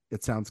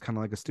 It sounds kind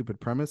of like a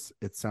stupid premise.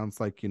 It sounds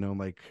like,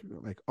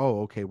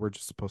 oh, okay, we're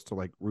just supposed to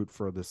like root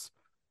for this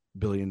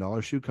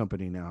billion-dollar shoe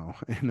company now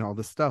and all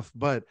this stuff.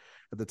 But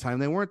at the time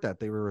they weren't that.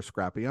 They were a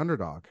scrappy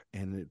underdog.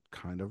 And it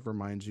kind of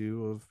reminds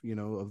you of,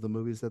 of the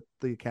movies that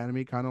the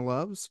Academy kind of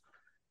loves.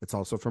 It's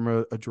also from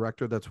a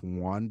director that's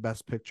won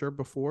Best Picture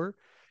before.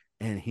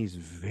 And he's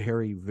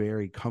very,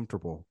 very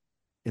comfortable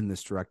in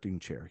this directing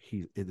chair.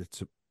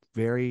 It's a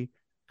very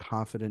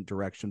confident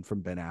direction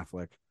from Ben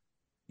Affleck.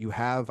 You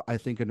have, I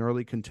think, an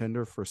early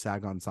contender for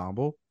SAG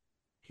Ensemble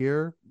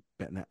here.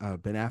 Ben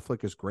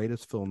Affleck is great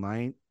as Phil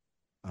Knight,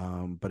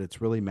 but it's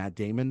really Matt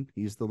Damon.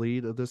 He's the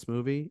lead of this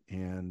movie,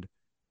 and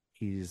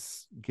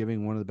he's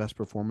giving one of the best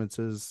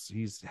performances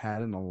he's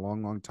had in a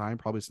long, long time,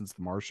 probably since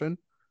The Martian.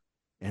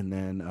 And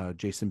then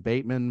Jason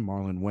Bateman,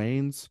 Marlon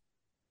Wayans,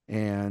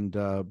 and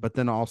but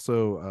then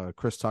also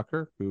Chris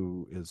Tucker,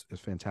 who is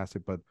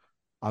fantastic. But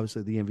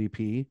obviously the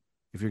MVP,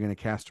 if you're going to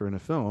cast her in a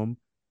film,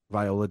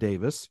 Viola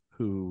Davis,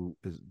 who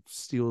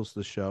steals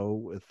the show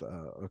with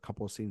a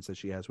couple of scenes that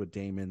she has with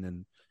Damon,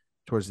 and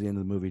towards the end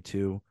of the movie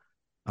too.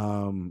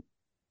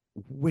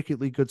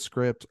 Wickedly good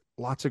script,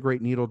 lots of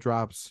great needle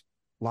drops,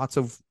 lots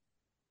of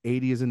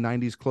 80s and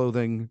 90s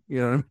clothing.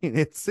 You know what I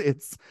mean?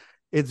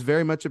 It's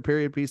very much a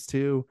period piece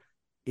too.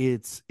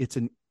 It's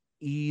an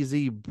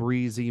easy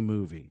breezy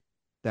movie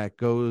that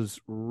goes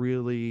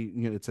really,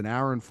 it's an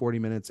hour and 40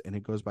 minutes and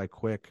it goes by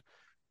quick.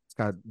 It's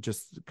got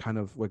just kind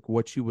of like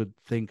what you would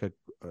think an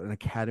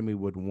Academy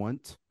would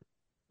want.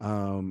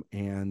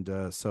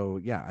 So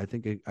yeah, I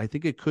think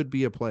it could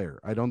be a player.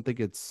 I don't think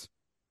it's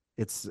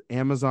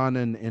Amazon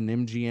and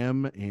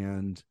MGM,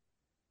 and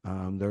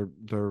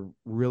they're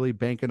really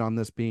banking on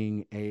this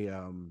being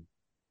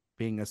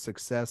a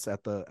success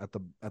at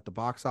the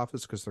box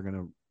office, because they're going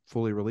to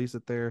fully release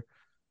it there.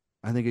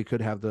 I think it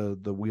could have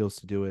the wheels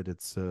to do it.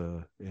 It's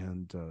a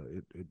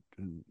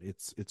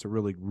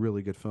really,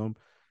 really good film.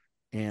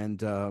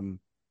 And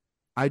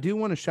I do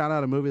want to shout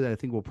out a movie that I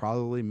think will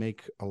probably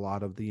make a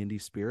lot of the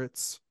indie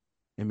spirits,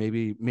 and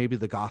maybe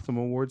the Gotham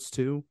Awards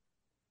too.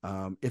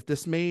 If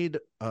this made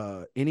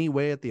any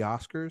way at the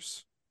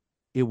Oscars,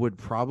 it would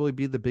probably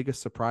be the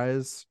biggest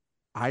surprise,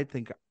 I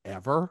think,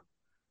 ever,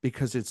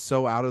 because it's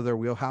so out of their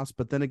wheelhouse.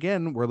 But then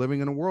again, we're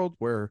living in a world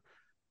where,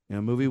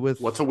 a movie with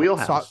what's a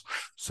wheelhouse?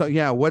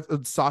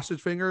 What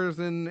sausage fingers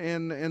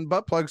and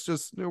butt plugs,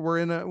 just we're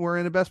in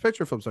a Best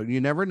Picture film. So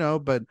you never know,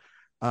 but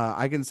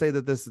I can say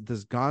that this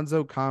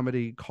gonzo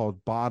comedy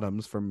called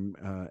Bottoms from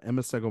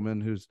Emma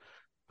Segelman,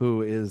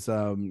 who is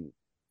the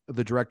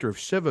director of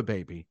Shiva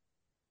Baby,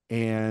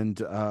 and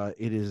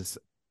it is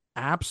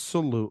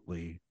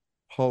absolutely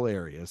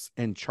hilarious.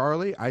 And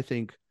Charlie,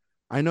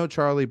 I know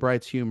Charlie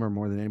Bright's humor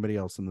more than anybody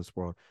else in this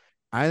world.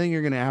 I think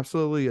you're going to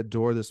absolutely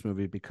adore this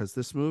movie, because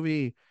this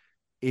movie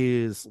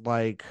is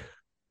like,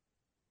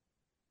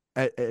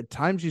 at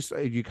times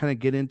you kind of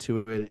get into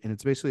it, and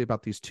it's basically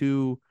about these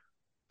two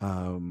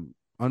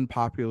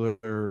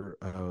unpopular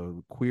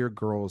queer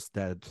girls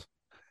that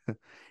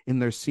in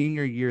their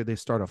senior year they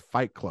start a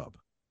fight club,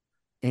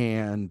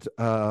 and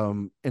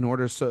in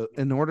order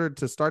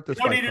to start this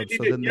fight club,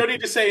 you don't need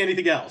to say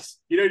anything else.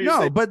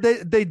 But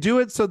they do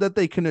it so that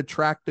they can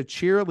attract the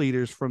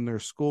cheerleaders from their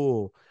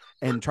school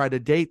and try to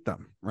date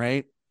them,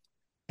 right?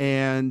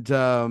 And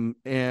Io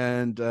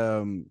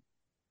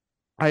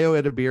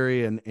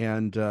Edebiri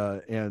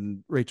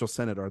and Rachel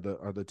Sennett are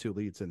the two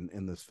leads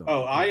in this film.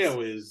 Oh,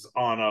 Io is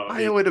on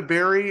Io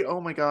Edebiri.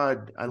 Oh my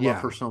God, I love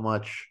her so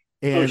much.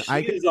 And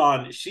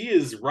she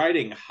is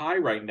riding high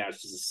right now.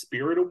 She's a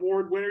Spirit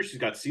Award winner. She's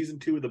got season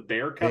 2 of The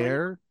Bear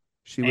coming.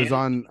 She was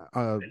on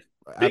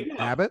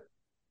Abbott.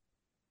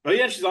 Oh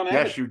yeah, she's on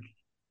Abbott.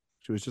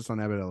 She was just on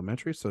Abbott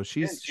Elementary, so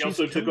She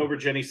also took over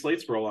Jenny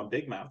Slate's role on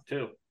Big Mouth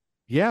too.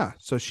 Yeah,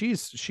 so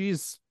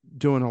she's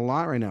doing a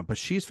lot right now, but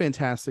she's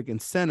fantastic.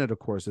 And Senate, of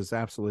course, is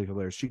absolutely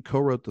hilarious. She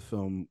co-wrote the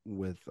film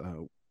with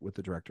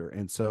the director,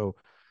 and so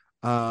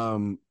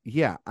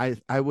yeah,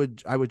 I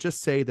would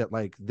just say that,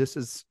 like, this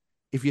is,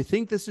 if you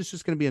think this is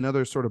just going to be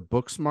another sort of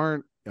book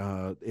smart,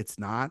 it's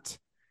not.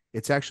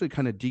 It's actually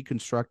kind of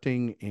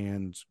deconstructing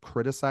and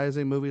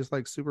criticizing movies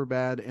like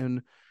Superbad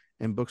and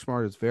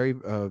Booksmart. Is very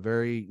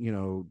very, you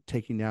know,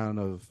 taking down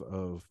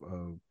of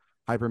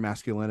hyper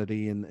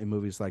masculinity in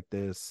movies like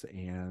this,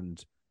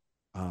 and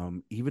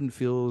even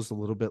feels a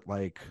little bit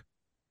like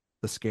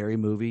the scary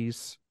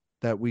movies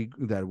that we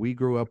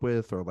grew up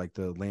with, or like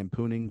the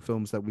lampooning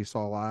films that we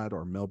saw a lot,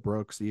 or Mel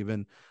Brooks.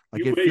 Even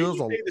like, it feels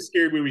the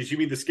scary movies. You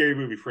mean the scary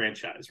movie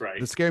franchise, right?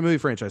 The scary movie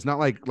franchise, not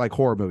like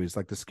horror movies,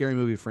 like the scary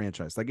movie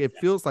franchise. Like, it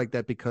feels like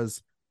that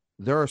because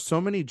there are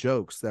so many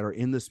jokes that are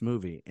in this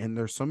movie, and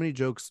there's so many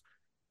jokes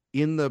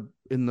in the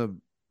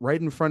right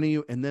in front of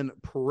you, and then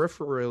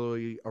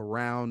peripherally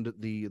around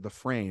the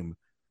frame,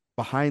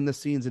 behind the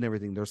scenes and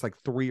everything. There's like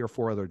 3 or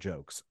 4 other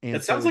jokes, and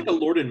it sounds like a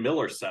Lord and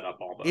Miller setup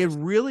almost. It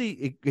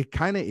really, it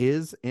kind of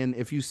is. And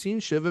if you've seen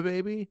Shiva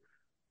Baby,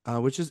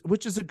 which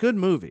is a good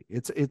movie,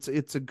 it's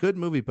a good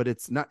movie, but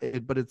it's not.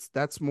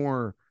 It's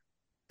more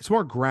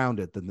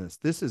grounded than this.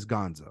 This is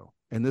Gonzo,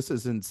 and this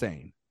is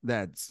insane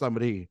that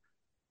somebody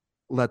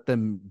let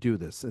them do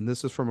this. And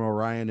this is from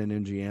Orion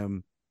and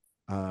MGM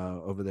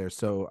over there.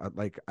 So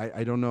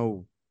I don't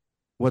know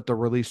what the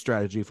release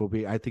strategy will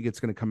be. I think it's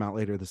going to come out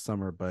later this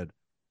summer, but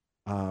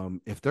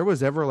if there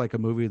was ever like a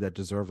movie that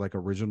deserved like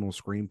original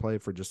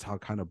screenplay for just how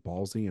kind of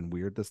ballsy and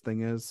weird this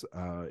thing is,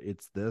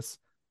 it's this.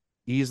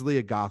 Easily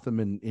a Gotham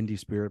and Indie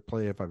Spirit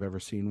play if I've ever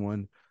seen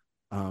one.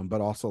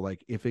 But also,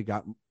 like, if it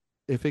got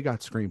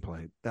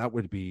screenplay, that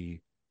would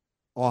be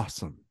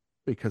awesome,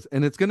 because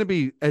it's going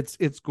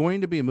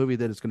to be a movie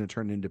that is going to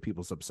turn into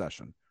people's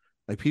obsession.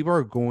 Like, people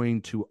are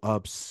going to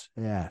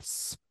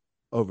obsess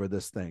over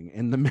this thing.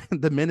 And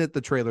the minute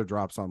the trailer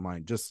drops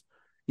online, just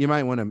you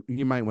might want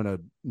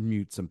to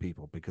mute some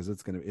people, because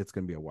it's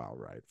gonna be a wild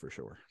ride for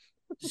sure.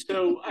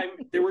 So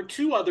there were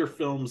 2 other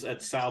films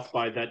at South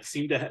by that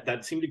seemed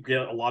to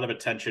get a lot of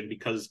attention,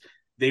 because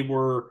they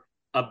were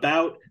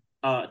about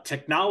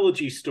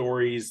technology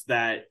stories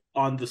that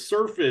on the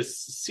surface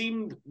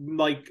seemed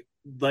like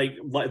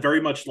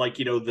very much like,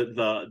 you know,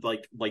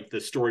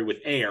 the story with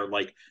Air,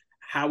 like,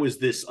 how is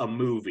this a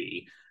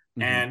movie?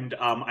 Mm-hmm. And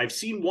I've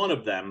seen one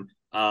of them.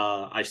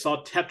 I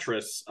saw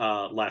Tetris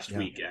last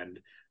weekend,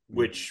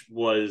 which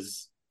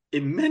was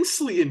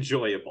immensely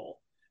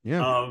enjoyable.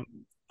 Yeah.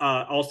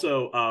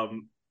 Also,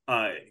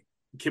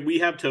 can we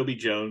have Toby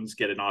Jones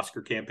get an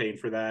Oscar campaign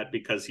for that,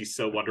 because he's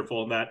so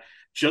wonderful in that?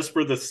 Just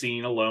for the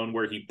scene alone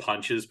where he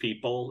punches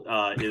people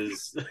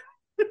is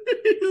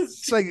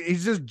it's like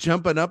he's just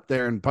jumping up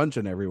there and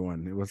punching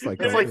everyone. It was like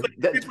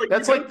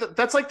that's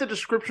like the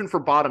description for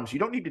Bottoms. You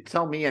don't need to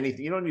tell me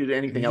anything. You don't need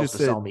anything else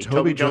to tell me.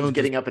 Toby Jones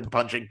getting up and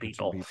punching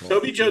people.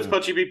 Toby Jones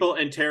punching people,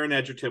 and Taron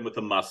Egerton with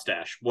a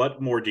mustache.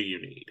 What more do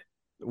you need?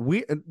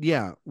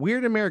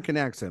 Weird American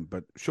accent,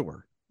 but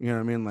sure. You know what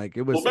I mean? Like,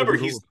 it was. Well,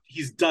 remember,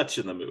 he's Dutch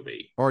in the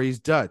movie, or he's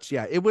Dutch.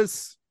 Yeah, it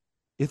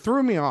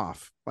threw me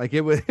off. Like,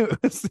 it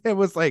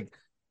was like,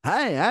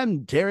 hi,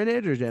 I'm Taron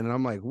Egerton, and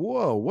I'm like,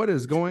 whoa, what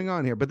is going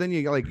on here? But then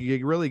you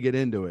really get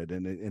into it,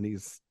 and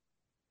he's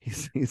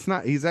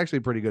actually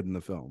pretty good in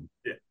the film.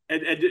 Yeah,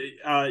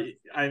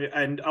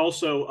 and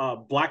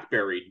also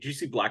Blackberry. Did you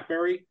see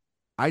Blackberry?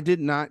 I did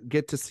not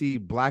get to see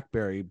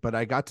Blackberry, but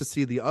I got to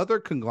see the other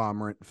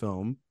conglomerate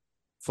film,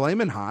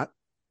 Flamin' Hot.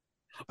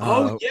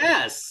 Oh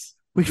yes.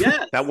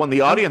 Yes. That won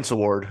the audience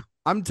award.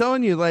 I'm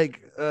telling you,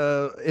 like,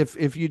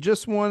 if you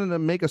just wanted to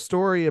make a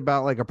story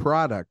about like a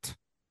product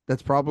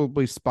that's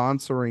probably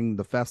sponsoring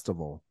the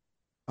festival,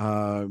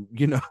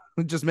 you know,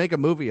 just make a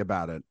movie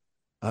about it.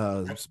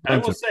 I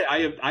will say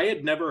I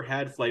had never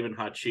had Flamin'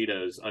 Hot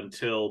Cheetos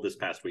until this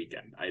past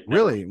weekend.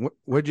 Really?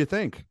 What'd you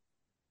think?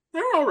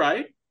 They're all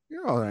right.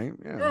 You're all right.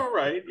 Yeah. They're all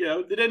right. You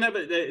know, they didn't have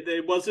it.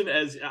 They wasn't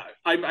as.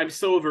 I'm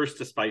so averse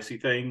to spicy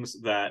things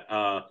that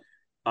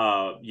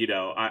you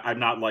know, I'm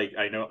not like,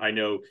 I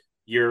know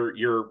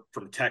you're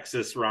from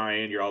Texas,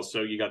 Ryan. You're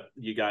also you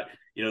got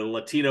you know,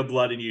 Latino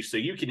blood in you, so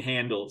you can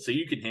handle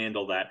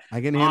that.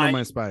 I can handle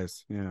my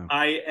spice. Yeah.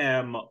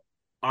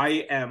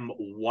 I am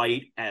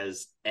white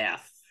as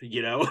F,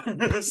 you know.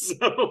 So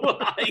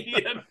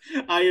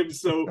I am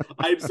so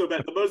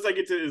bad. The most I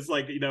get to is,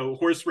 like, you know,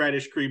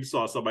 horseradish cream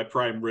sauce on my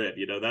prime rib,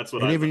 you know. That's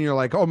what. And even you're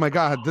like, oh my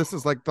god, this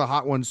is like the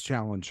Hot Ones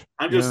challenge.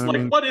 I'm just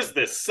like, what is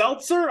this,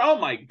 seltzer? Oh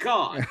my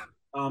god.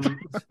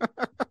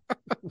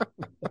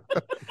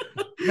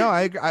 No,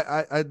 I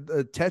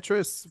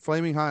Tetris,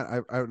 Flaming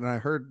Hot. I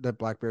heard that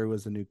Blackberry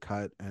was a new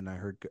cut, and I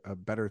heard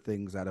better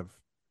things out of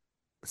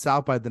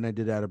South by than I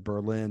did out of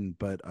Berlin.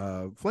 But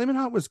Flaming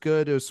Hot was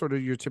good. It was sort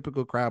of your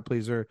typical crowd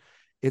pleaser.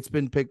 It's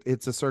been picked.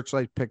 It's a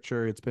Searchlight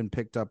picture. It's been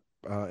picked up,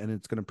 and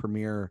it's going to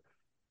premiere,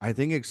 I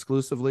think,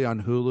 exclusively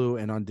on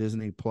Hulu and on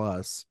Disney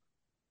Plus.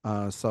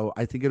 So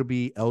I think it'll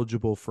be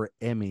eligible for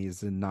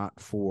Emmys and not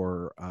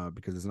for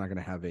because it's not going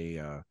to have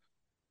a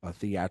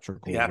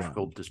theatrical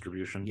run.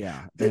 distribution.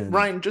 Yeah.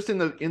 Ryan, just in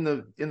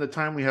the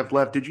time we have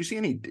left, did you see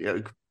any?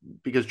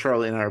 Because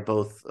Charlie and I are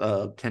both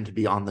tend to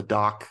be on the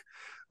doc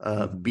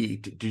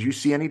beat. Did you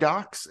see any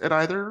docs at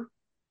either?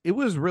 It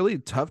was really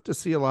tough to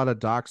see a lot of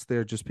docs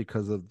there just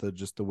because of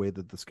the way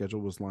that the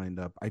schedule was lined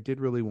up. I did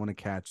really want to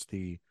catch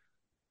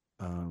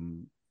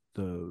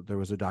there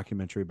was a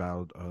documentary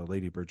about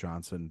Lady Bird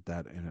Johnson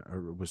that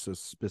was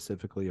just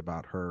specifically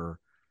about her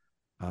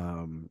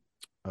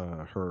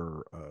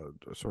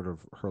sort of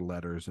her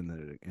letters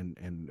and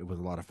it was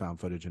a lot of found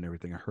footage and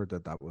everything. I heard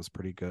that was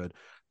pretty good.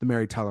 The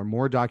Mary Tyler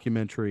Moore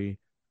documentary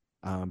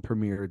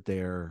premiered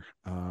there,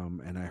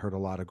 and I heard a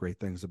lot of great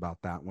things about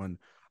that one.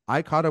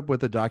 I caught up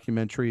with a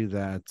documentary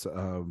that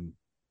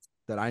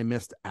I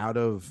missed out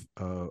of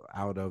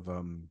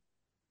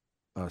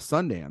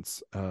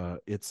Sundance.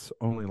 It's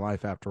Only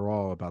Life After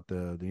All, about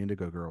the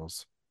Indigo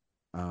Girls,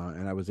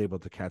 and I was able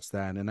to catch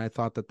that, and I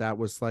thought that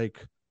was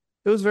like,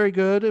 it was very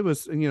good. It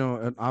was,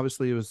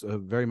 obviously it was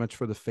very much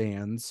for the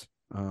fans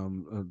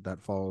that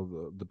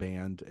follow the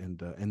band,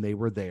 and they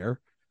were there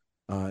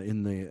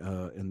in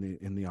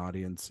the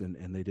audience,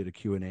 and they did a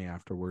Q&A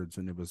afterwards,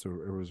 and it was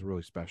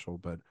really special.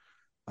 But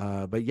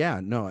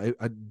yeah, no,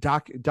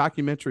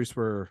 documentaries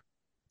were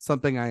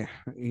something I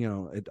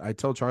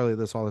tell Charlie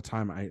this all the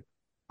time.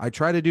 I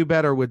try to do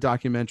better with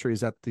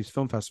documentaries at these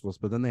film festivals,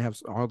 but then they have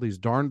all these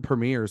darn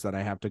premieres that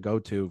I have to go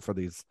to for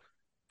these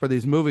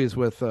movies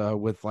with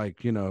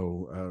like,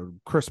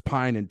 Chris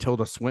Pine and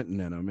Tilda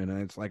Swinton in them,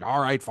 and it's like, all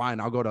right, fine,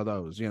 I'll go to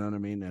those, you know what I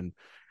mean, and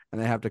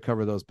I have to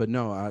cover those. But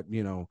no,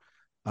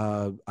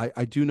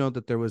 I do know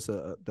that there was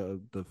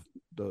the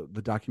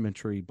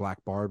documentary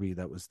Black Barbie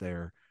that was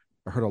there.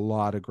 I heard a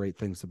lot of great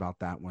things about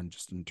that one,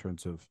 just in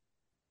terms of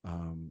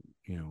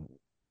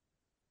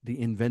the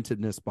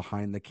inventiveness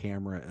behind the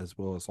camera, as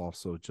well as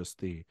also just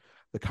the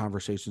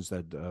conversations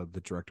that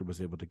the director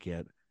was able to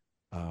get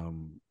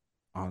on.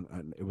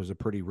 It was a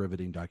pretty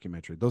riveting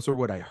documentary. Those are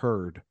what I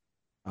heard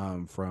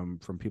from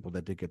people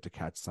that did get to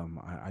catch some.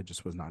 I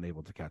just was not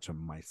able to catch them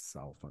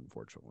myself,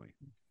 unfortunately.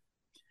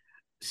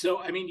 So,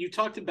 I mean, you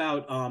talked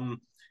about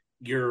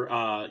your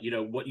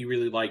what you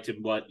really liked,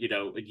 and what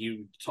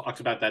you talked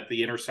about that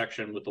the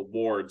intersection with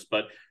awards,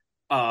 but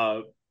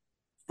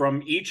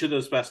from each of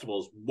those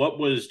festivals, what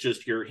was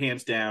just your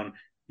hands down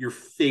your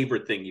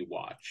favorite thing you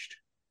watched?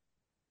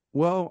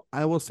 Well,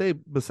 I will say,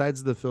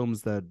 besides the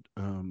films that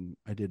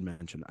I did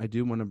mention, I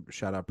do want to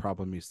shout out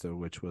Problemista,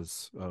 which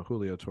was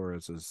Julio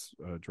Torres's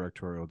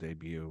directorial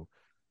debut,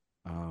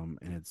 and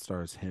it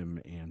stars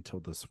him and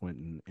Tilda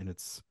Swinton, and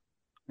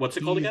what's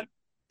it called again?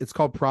 It's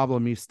called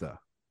Problemista.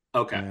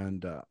 Okay.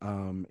 And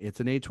it's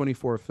an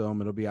A24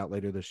 film. It'll be out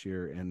later this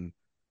year. And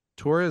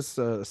Torres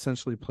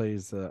essentially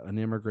plays an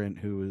immigrant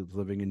who is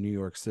living in New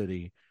York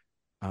City,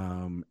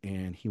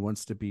 and he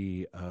wants to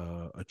be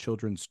a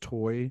children's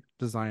toy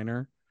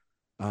designer,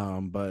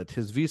 but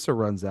his visa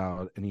runs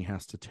out, and he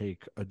has to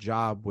take a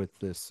job with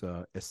this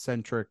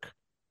eccentric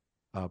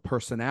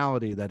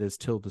personality that is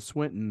Tilda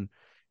Swinton.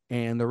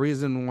 And the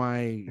reason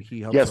why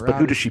he helps her but out,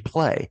 who does she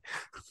play?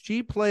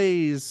 She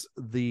plays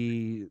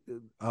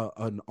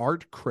an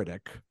art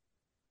critic,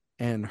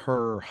 and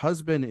her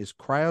husband is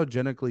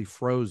cryogenically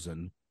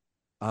frozen,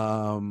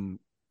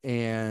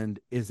 and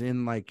is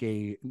in like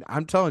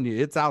I'm telling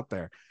you, it's out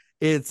there.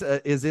 It's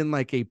is in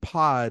like a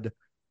pod,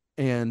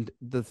 and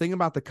the thing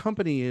about the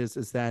company is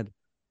that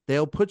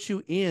they'll put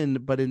you in,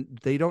 but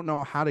they don't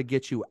know how to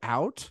get you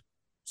out.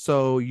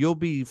 So you'll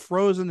be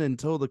frozen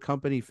until the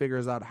company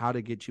figures out how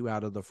to get you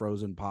out of the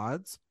frozen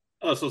pods.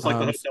 Oh, so it's like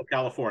the Hotel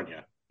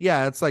California.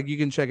 Yeah, it's like you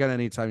can check out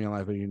any time in your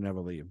life and you never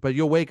leave. But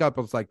you'll wake up,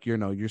 it's like,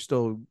 you're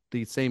still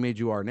the same age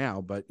you are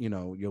now, but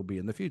you'll be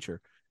in the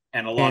future.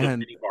 And a lot of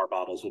minibar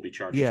bottles will be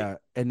charged. Yeah,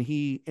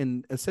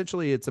 and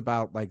essentially it's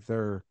about like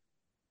their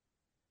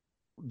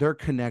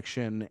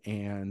connection,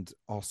 and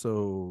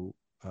also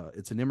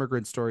it's an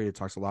immigrant story. It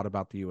talks a lot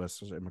about the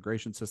U.S.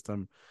 immigration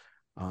system.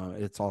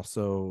 It's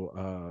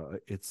also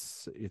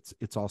it's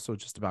also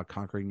just about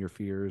conquering your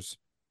fears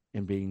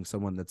and being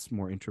someone that's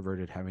more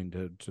introverted, having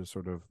to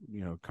sort of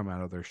come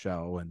out of their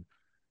shell,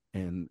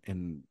 and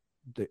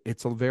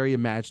it's a very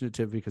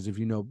imaginative, because if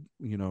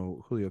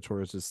Julio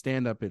Torres'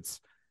 stand-up,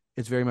 it's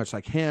very much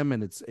like him,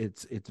 and it's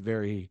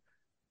very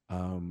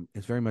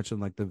much in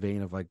like the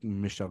vein of like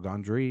Michel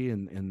Gondry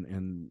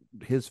and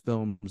his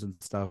films and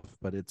stuff,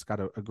 but it's got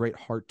a great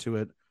heart to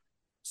it.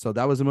 So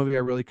that was a movie I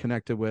really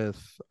connected with,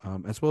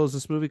 as well as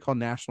this movie called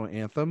National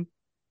Anthem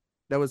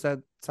that was at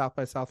South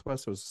by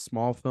Southwest. It was a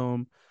small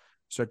film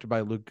directed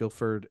by Luke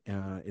Guilford.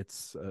 It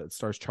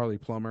stars Charlie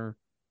Plummer,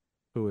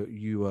 who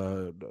you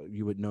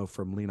would know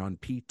from Lean on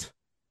Pete,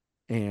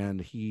 and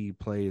he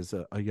plays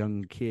a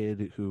young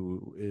kid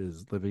who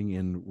is living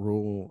in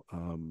rural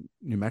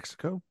New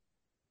Mexico,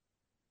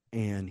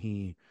 and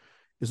he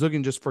is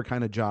looking just for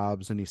kind of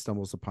jobs, and he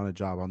stumbles upon a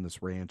job on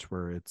this ranch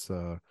where it's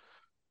a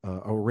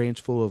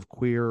ranch full of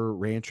queer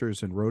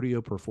ranchers and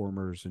rodeo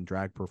performers and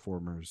drag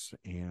performers,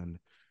 and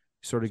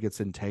sort of gets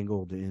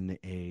entangled in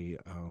a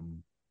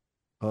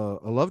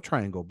love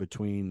triangle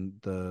between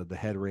the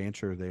head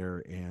rancher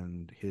there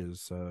and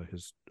his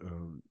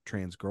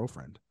trans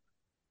girlfriend,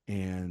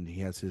 and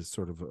he has his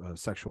sort of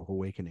sexual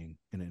awakening,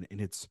 and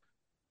it's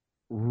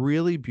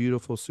really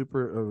beautiful,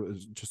 super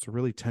just a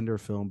really tender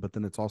film, but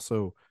then it's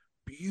also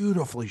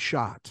beautifully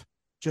shot,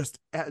 just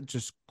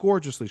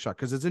gorgeously shot,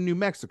 because it's in New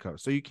Mexico,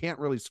 so you can't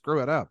really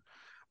screw it up.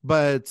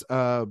 But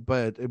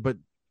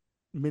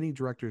many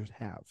directors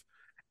have.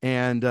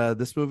 And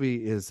this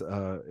movie is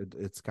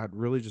it's got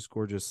really just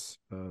gorgeous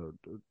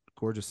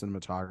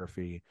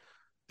cinematography,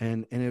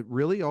 and it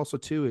really also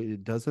too,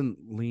 it doesn't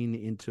lean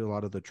into a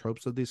lot of the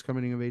tropes of these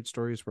coming of age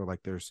stories where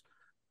like there's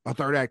a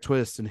third act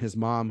twist and his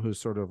mom, who's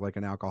sort of like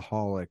an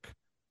alcoholic,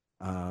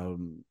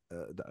 could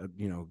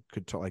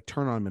like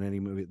turn on him in any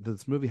movie.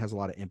 This movie has a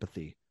lot of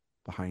empathy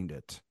behind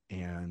it,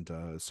 and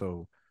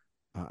so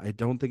I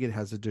don't think it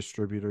has a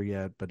distributor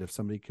yet, but if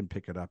somebody can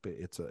pick it up,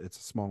 it's a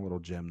small little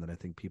gem that I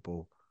think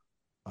people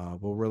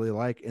will really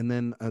like. And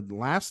then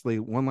lastly,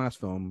 one last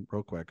film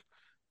real quick,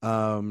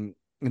 and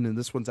then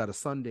this one's out of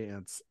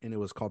Sundance, and it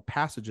was called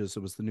Passages.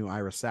 It was the new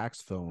Ira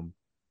Sachs film,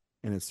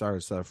 and it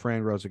stars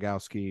Fran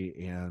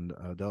Rosagowski and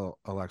Del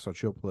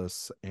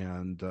Alexopoulos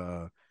and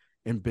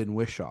Ben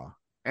Whishaw.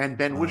 And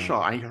Ben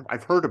Whishaw,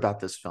 I've heard about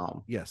this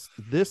film. Yes,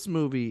 this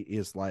movie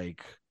is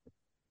like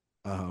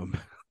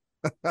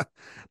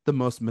the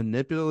most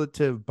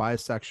manipulative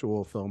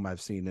bisexual film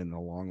I've seen in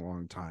a long,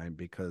 long time,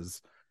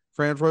 because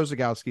Fran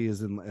Rosagowski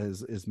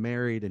is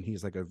married, and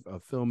he's like a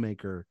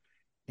filmmaker,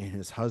 and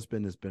his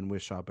husband is Ben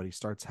Whishaw, but he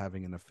starts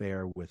having an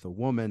affair with a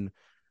woman,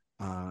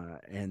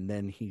 and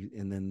then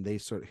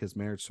his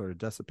marriage sort of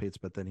dissipates,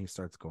 but then he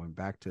starts going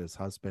back to his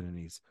husband, and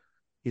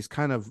he's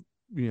kind of,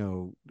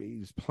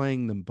 he's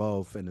playing them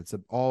both, and it's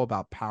all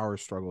about power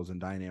struggles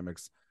and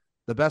dynamics.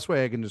 The best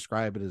way I can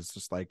describe it is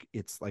just like,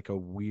 it's like a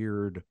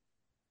weird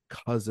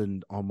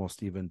cousin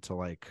almost even to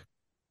like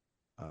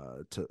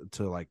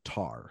to like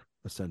Tar,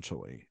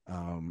 essentially.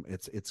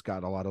 It's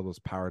got a lot of those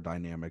power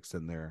dynamics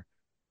in there,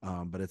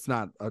 but it's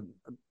not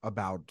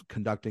about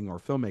conducting or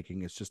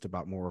filmmaking. It's just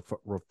about more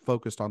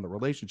focused on the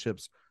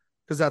relationships,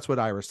 because that's what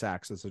Ira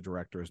Sachs as a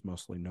director is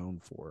mostly known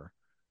for.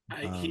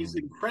 He's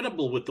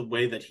incredible with the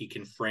way that he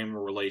can frame a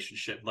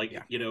relationship. Like,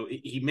 yeah.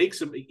 He makes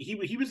him. He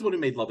was the one who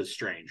made Love Is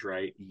Strange,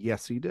 right?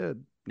 Yes, he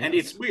did. And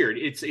yes. It's weird.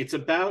 It's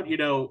about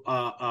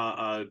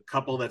a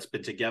couple that's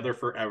been together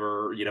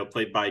forever.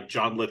 Played by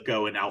John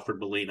Lithgow and Alfred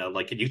Molina.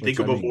 Like, can you think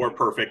of a more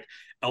perfect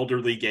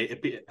elderly gay?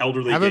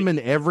 Have them in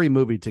every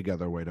movie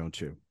together. Why don't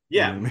you?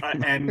 Yeah,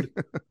 and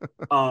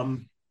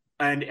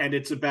and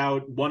it's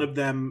about one of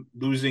them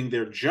losing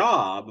their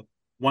job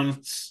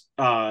once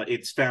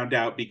it's found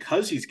out,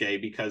 because he's gay,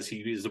 because he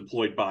is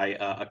employed by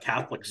a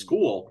Catholic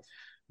school.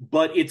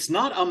 But it's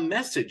not a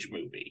message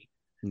movie.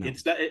 No.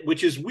 It's that,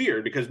 which is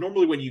weird, because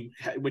normally when you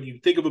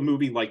think of a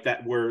movie like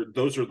that where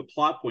those are the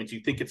plot points,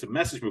 you think it's a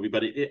message movie.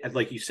 But it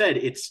like you said,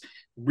 it's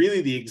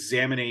really the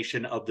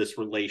examination of this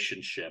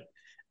relationship.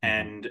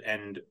 Mm-hmm.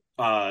 And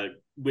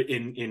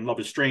in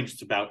Love Is Strange,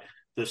 it's about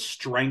the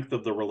strength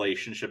of the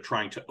relationship,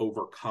 trying to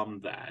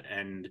overcome that.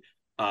 And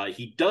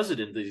he does it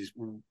in these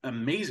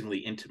amazingly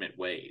intimate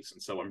ways,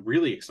 and so I'm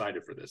really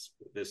excited for this.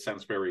 This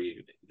sounds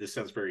very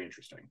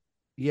interesting.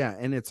 Yeah,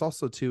 and it's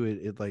also too,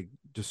 it like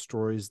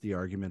destroys the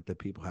argument that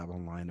people have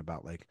online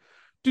about like,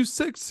 do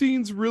sex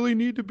scenes really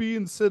need to be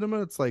in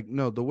cinema? It's like,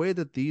 no, the way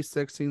that these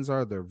sex scenes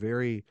are, they're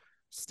very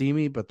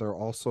steamy, but they're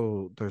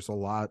also, there's a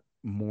lot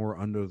more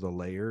under the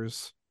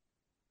layers,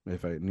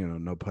 if I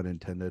no pun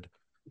intended.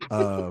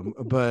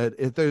 But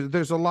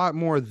there's a lot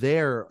more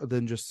there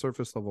than just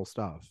surface level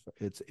stuff.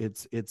 It's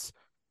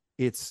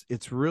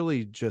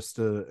really just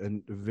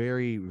a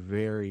very,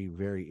 very,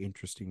 very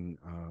interesting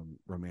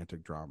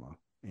romantic drama,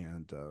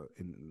 and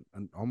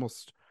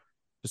almost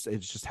just, it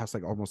just has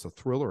like almost a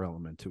thriller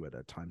element to it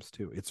at times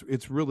too.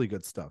 It's really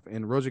good stuff.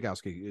 And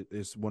Rosagowski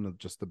is one of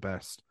just the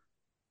best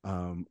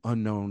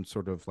unknown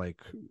sort of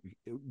like,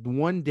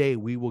 one day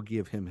we will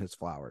give him his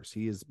flowers.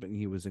 He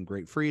was in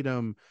Great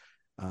Freedom.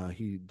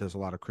 He does a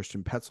lot of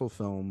Christian Petzold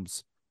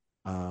films.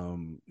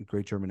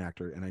 Great German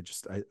actor, and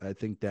I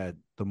think that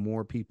the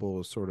more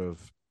people sort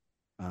of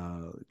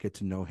get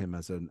to know him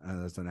as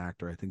an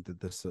actor, I think that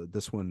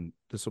this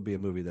will be a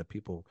movie that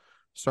people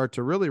start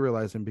to really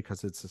realize him,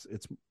 because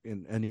it's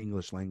in an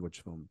English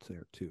language film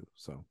there too.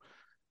 So,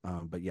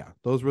 but yeah,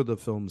 those were the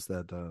films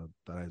that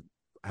I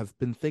have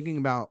been thinking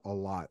about a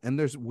lot. And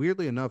there's,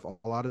 weirdly enough, a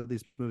lot of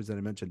these movies that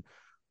I mentioned,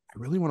 I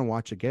really want to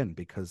watch again,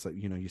 because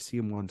you see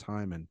them one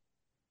time and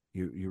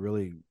you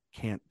really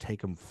can't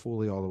take them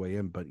fully all the way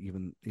in, but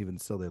even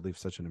still, they leave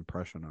such an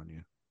impression on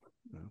you.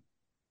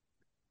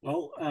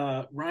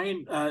 Well,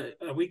 Ryan,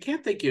 we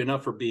can't thank you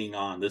enough for being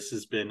on. This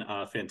has been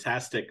a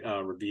fantastic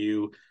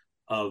review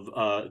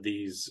of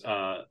these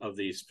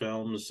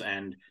films,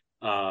 and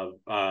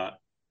I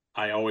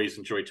always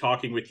enjoy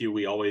talking with you.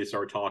 We always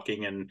are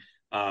talking, and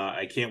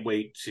I can't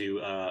wait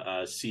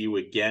to see you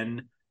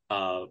again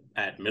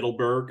at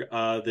Middleburg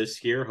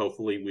this year.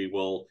 Hopefully, we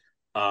will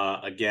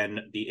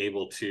again be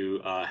able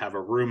to have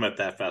a room at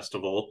that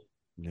festival.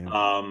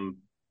 Yeah.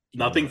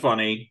 Nothing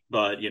funny,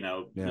 but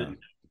yeah.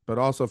 But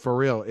also for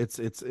real,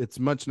 it's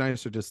much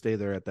nicer to stay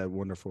there at that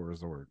wonderful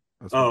resort.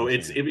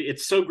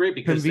 It's so great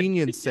because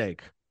convenience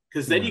sake.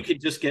 Because then you could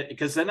just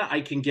because then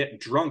I can get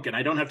drunk and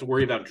I don't have to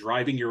worry about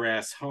driving your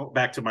ass home,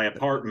 back to my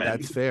apartment.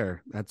 That's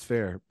fair.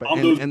 But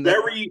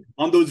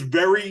on those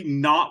very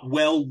not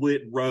well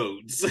lit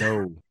roads.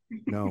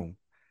 No.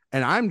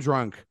 And I'm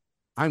drunk.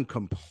 I'm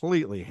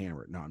completely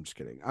hammered. No, I'm just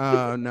kidding.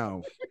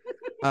 No.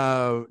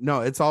 No,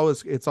 it's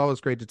always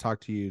great to talk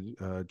to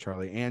you,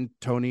 Charlie, and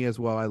Tony as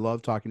well. I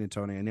love talking to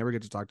Tony. I never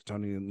get to talk to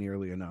Tony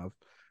nearly enough.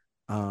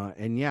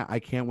 And yeah, I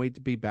can't wait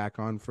to be back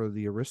on for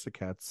the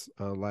Aristocats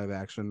live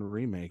action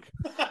remake.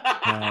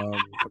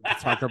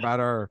 Talk about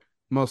our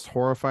most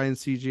horrifying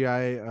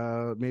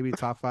CGI, maybe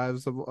top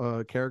fives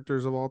of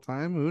characters of all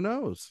time. Who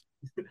knows?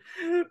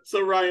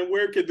 So Ryan,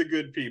 where could the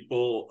good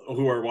people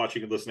who are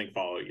watching and listening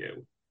follow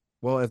you?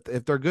 Well,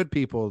 if they're good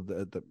people,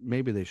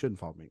 maybe they shouldn't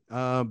follow me.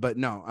 But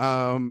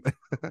no,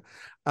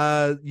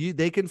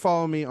 they can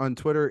follow me on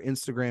Twitter,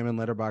 Instagram, and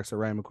Letterboxd at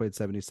Ryan McQuaid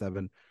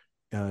 77.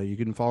 You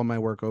can follow my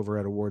work over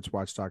at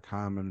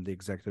awardswatch.com. I'm the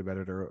executive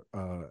editor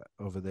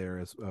over there.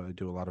 As I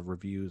do a lot of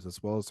reviews,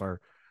 as well as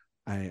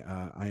I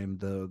am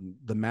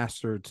the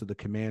master to the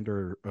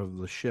commander of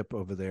the ship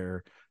over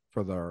there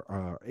for the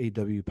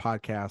AW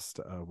podcast.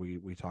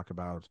 We talk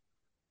about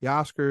the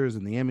Oscars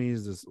and the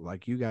Emmys,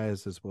 like you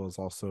guys, as well as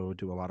also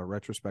do a lot of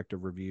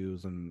retrospective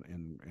reviews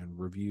and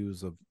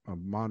reviews of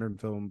modern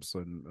films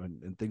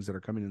and things that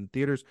are coming in the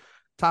theaters.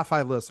 Top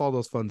 5 lists, all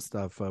those fun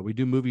stuff. We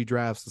do movie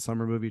drafts. The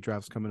summer movie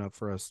drafts coming up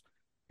for us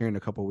here in a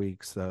couple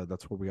weeks.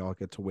 That's where we all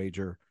get to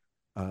wager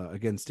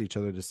against each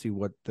other to see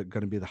what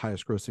going to be the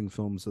highest grossing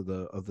films of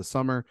the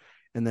summer,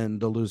 and then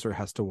the loser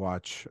has to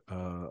watch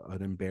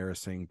an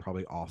embarrassing,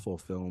 probably awful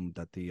film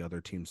that the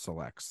other team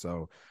selects.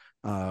 So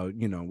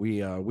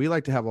we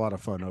like to have a lot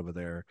of fun over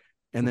there.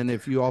 And then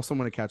if you also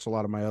want to catch a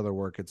lot of my other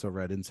work, it's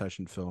over at In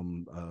Session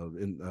Film,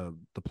 in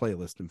the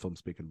playlist, and Film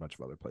Speak, and a bunch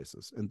of other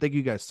places. And thank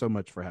you guys so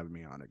much for having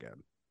me on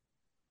again.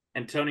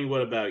 And Tony,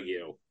 what about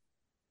you?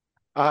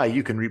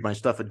 You can read my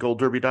stuff at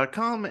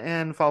goldderby.com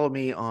and follow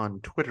me on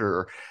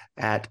Twitter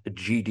at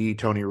GD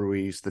Tony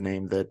Ruiz, the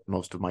name that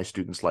most of my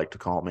students like to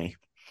call me.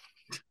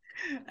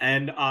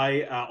 And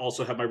I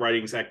also have my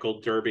writings at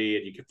Gold Derby,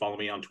 and you can follow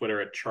me on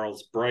Twitter at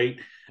Charles Bright.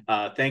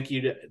 Thank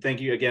you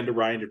again to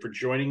Ryan for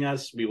joining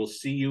us. We will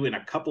see you in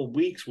a couple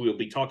weeks. We will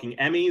be talking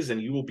Emmys, and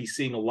you will be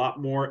seeing a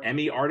lot more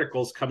Emmy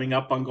articles coming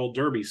up on Gold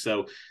Derby.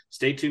 So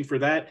stay tuned for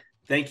that.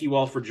 Thank you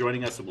all for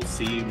joining us, and we'll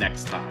see you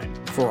next time.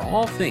 For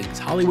all things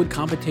Hollywood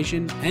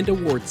competition and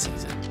award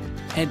season,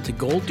 head to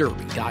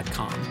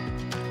goldderby.com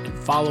and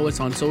follow us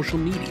on social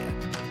media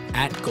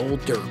at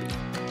Gold Derby.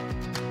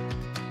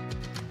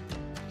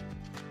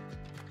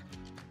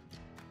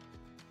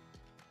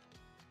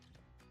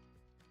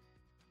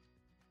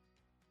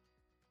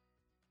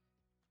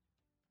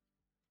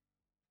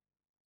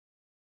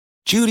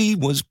 Judy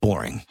was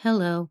boring.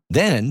 Hello.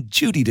 Then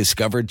Judy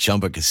discovered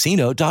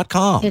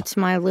ChumbaCasino.com. It's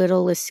my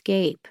little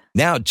escape.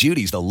 Now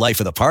Judy's the life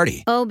of the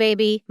party. Oh,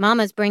 baby,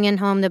 mama's bringing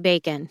home the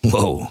bacon.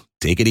 Whoa,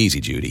 take it easy,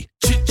 Judy.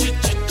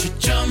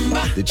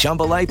 The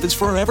Chumba life is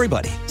for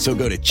everybody. So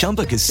go to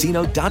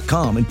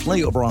ChumbaCasino.com and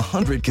play over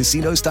 100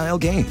 casino-style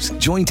games.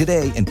 Join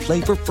today and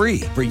play for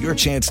free for your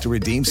chance to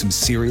redeem some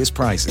serious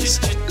prizes.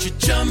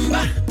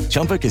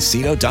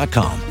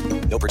 ChumbaCasino.com.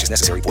 No purchase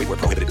necessary. Void where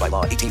prohibited by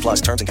law.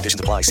 18+ terms and conditions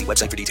apply. See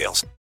website for details.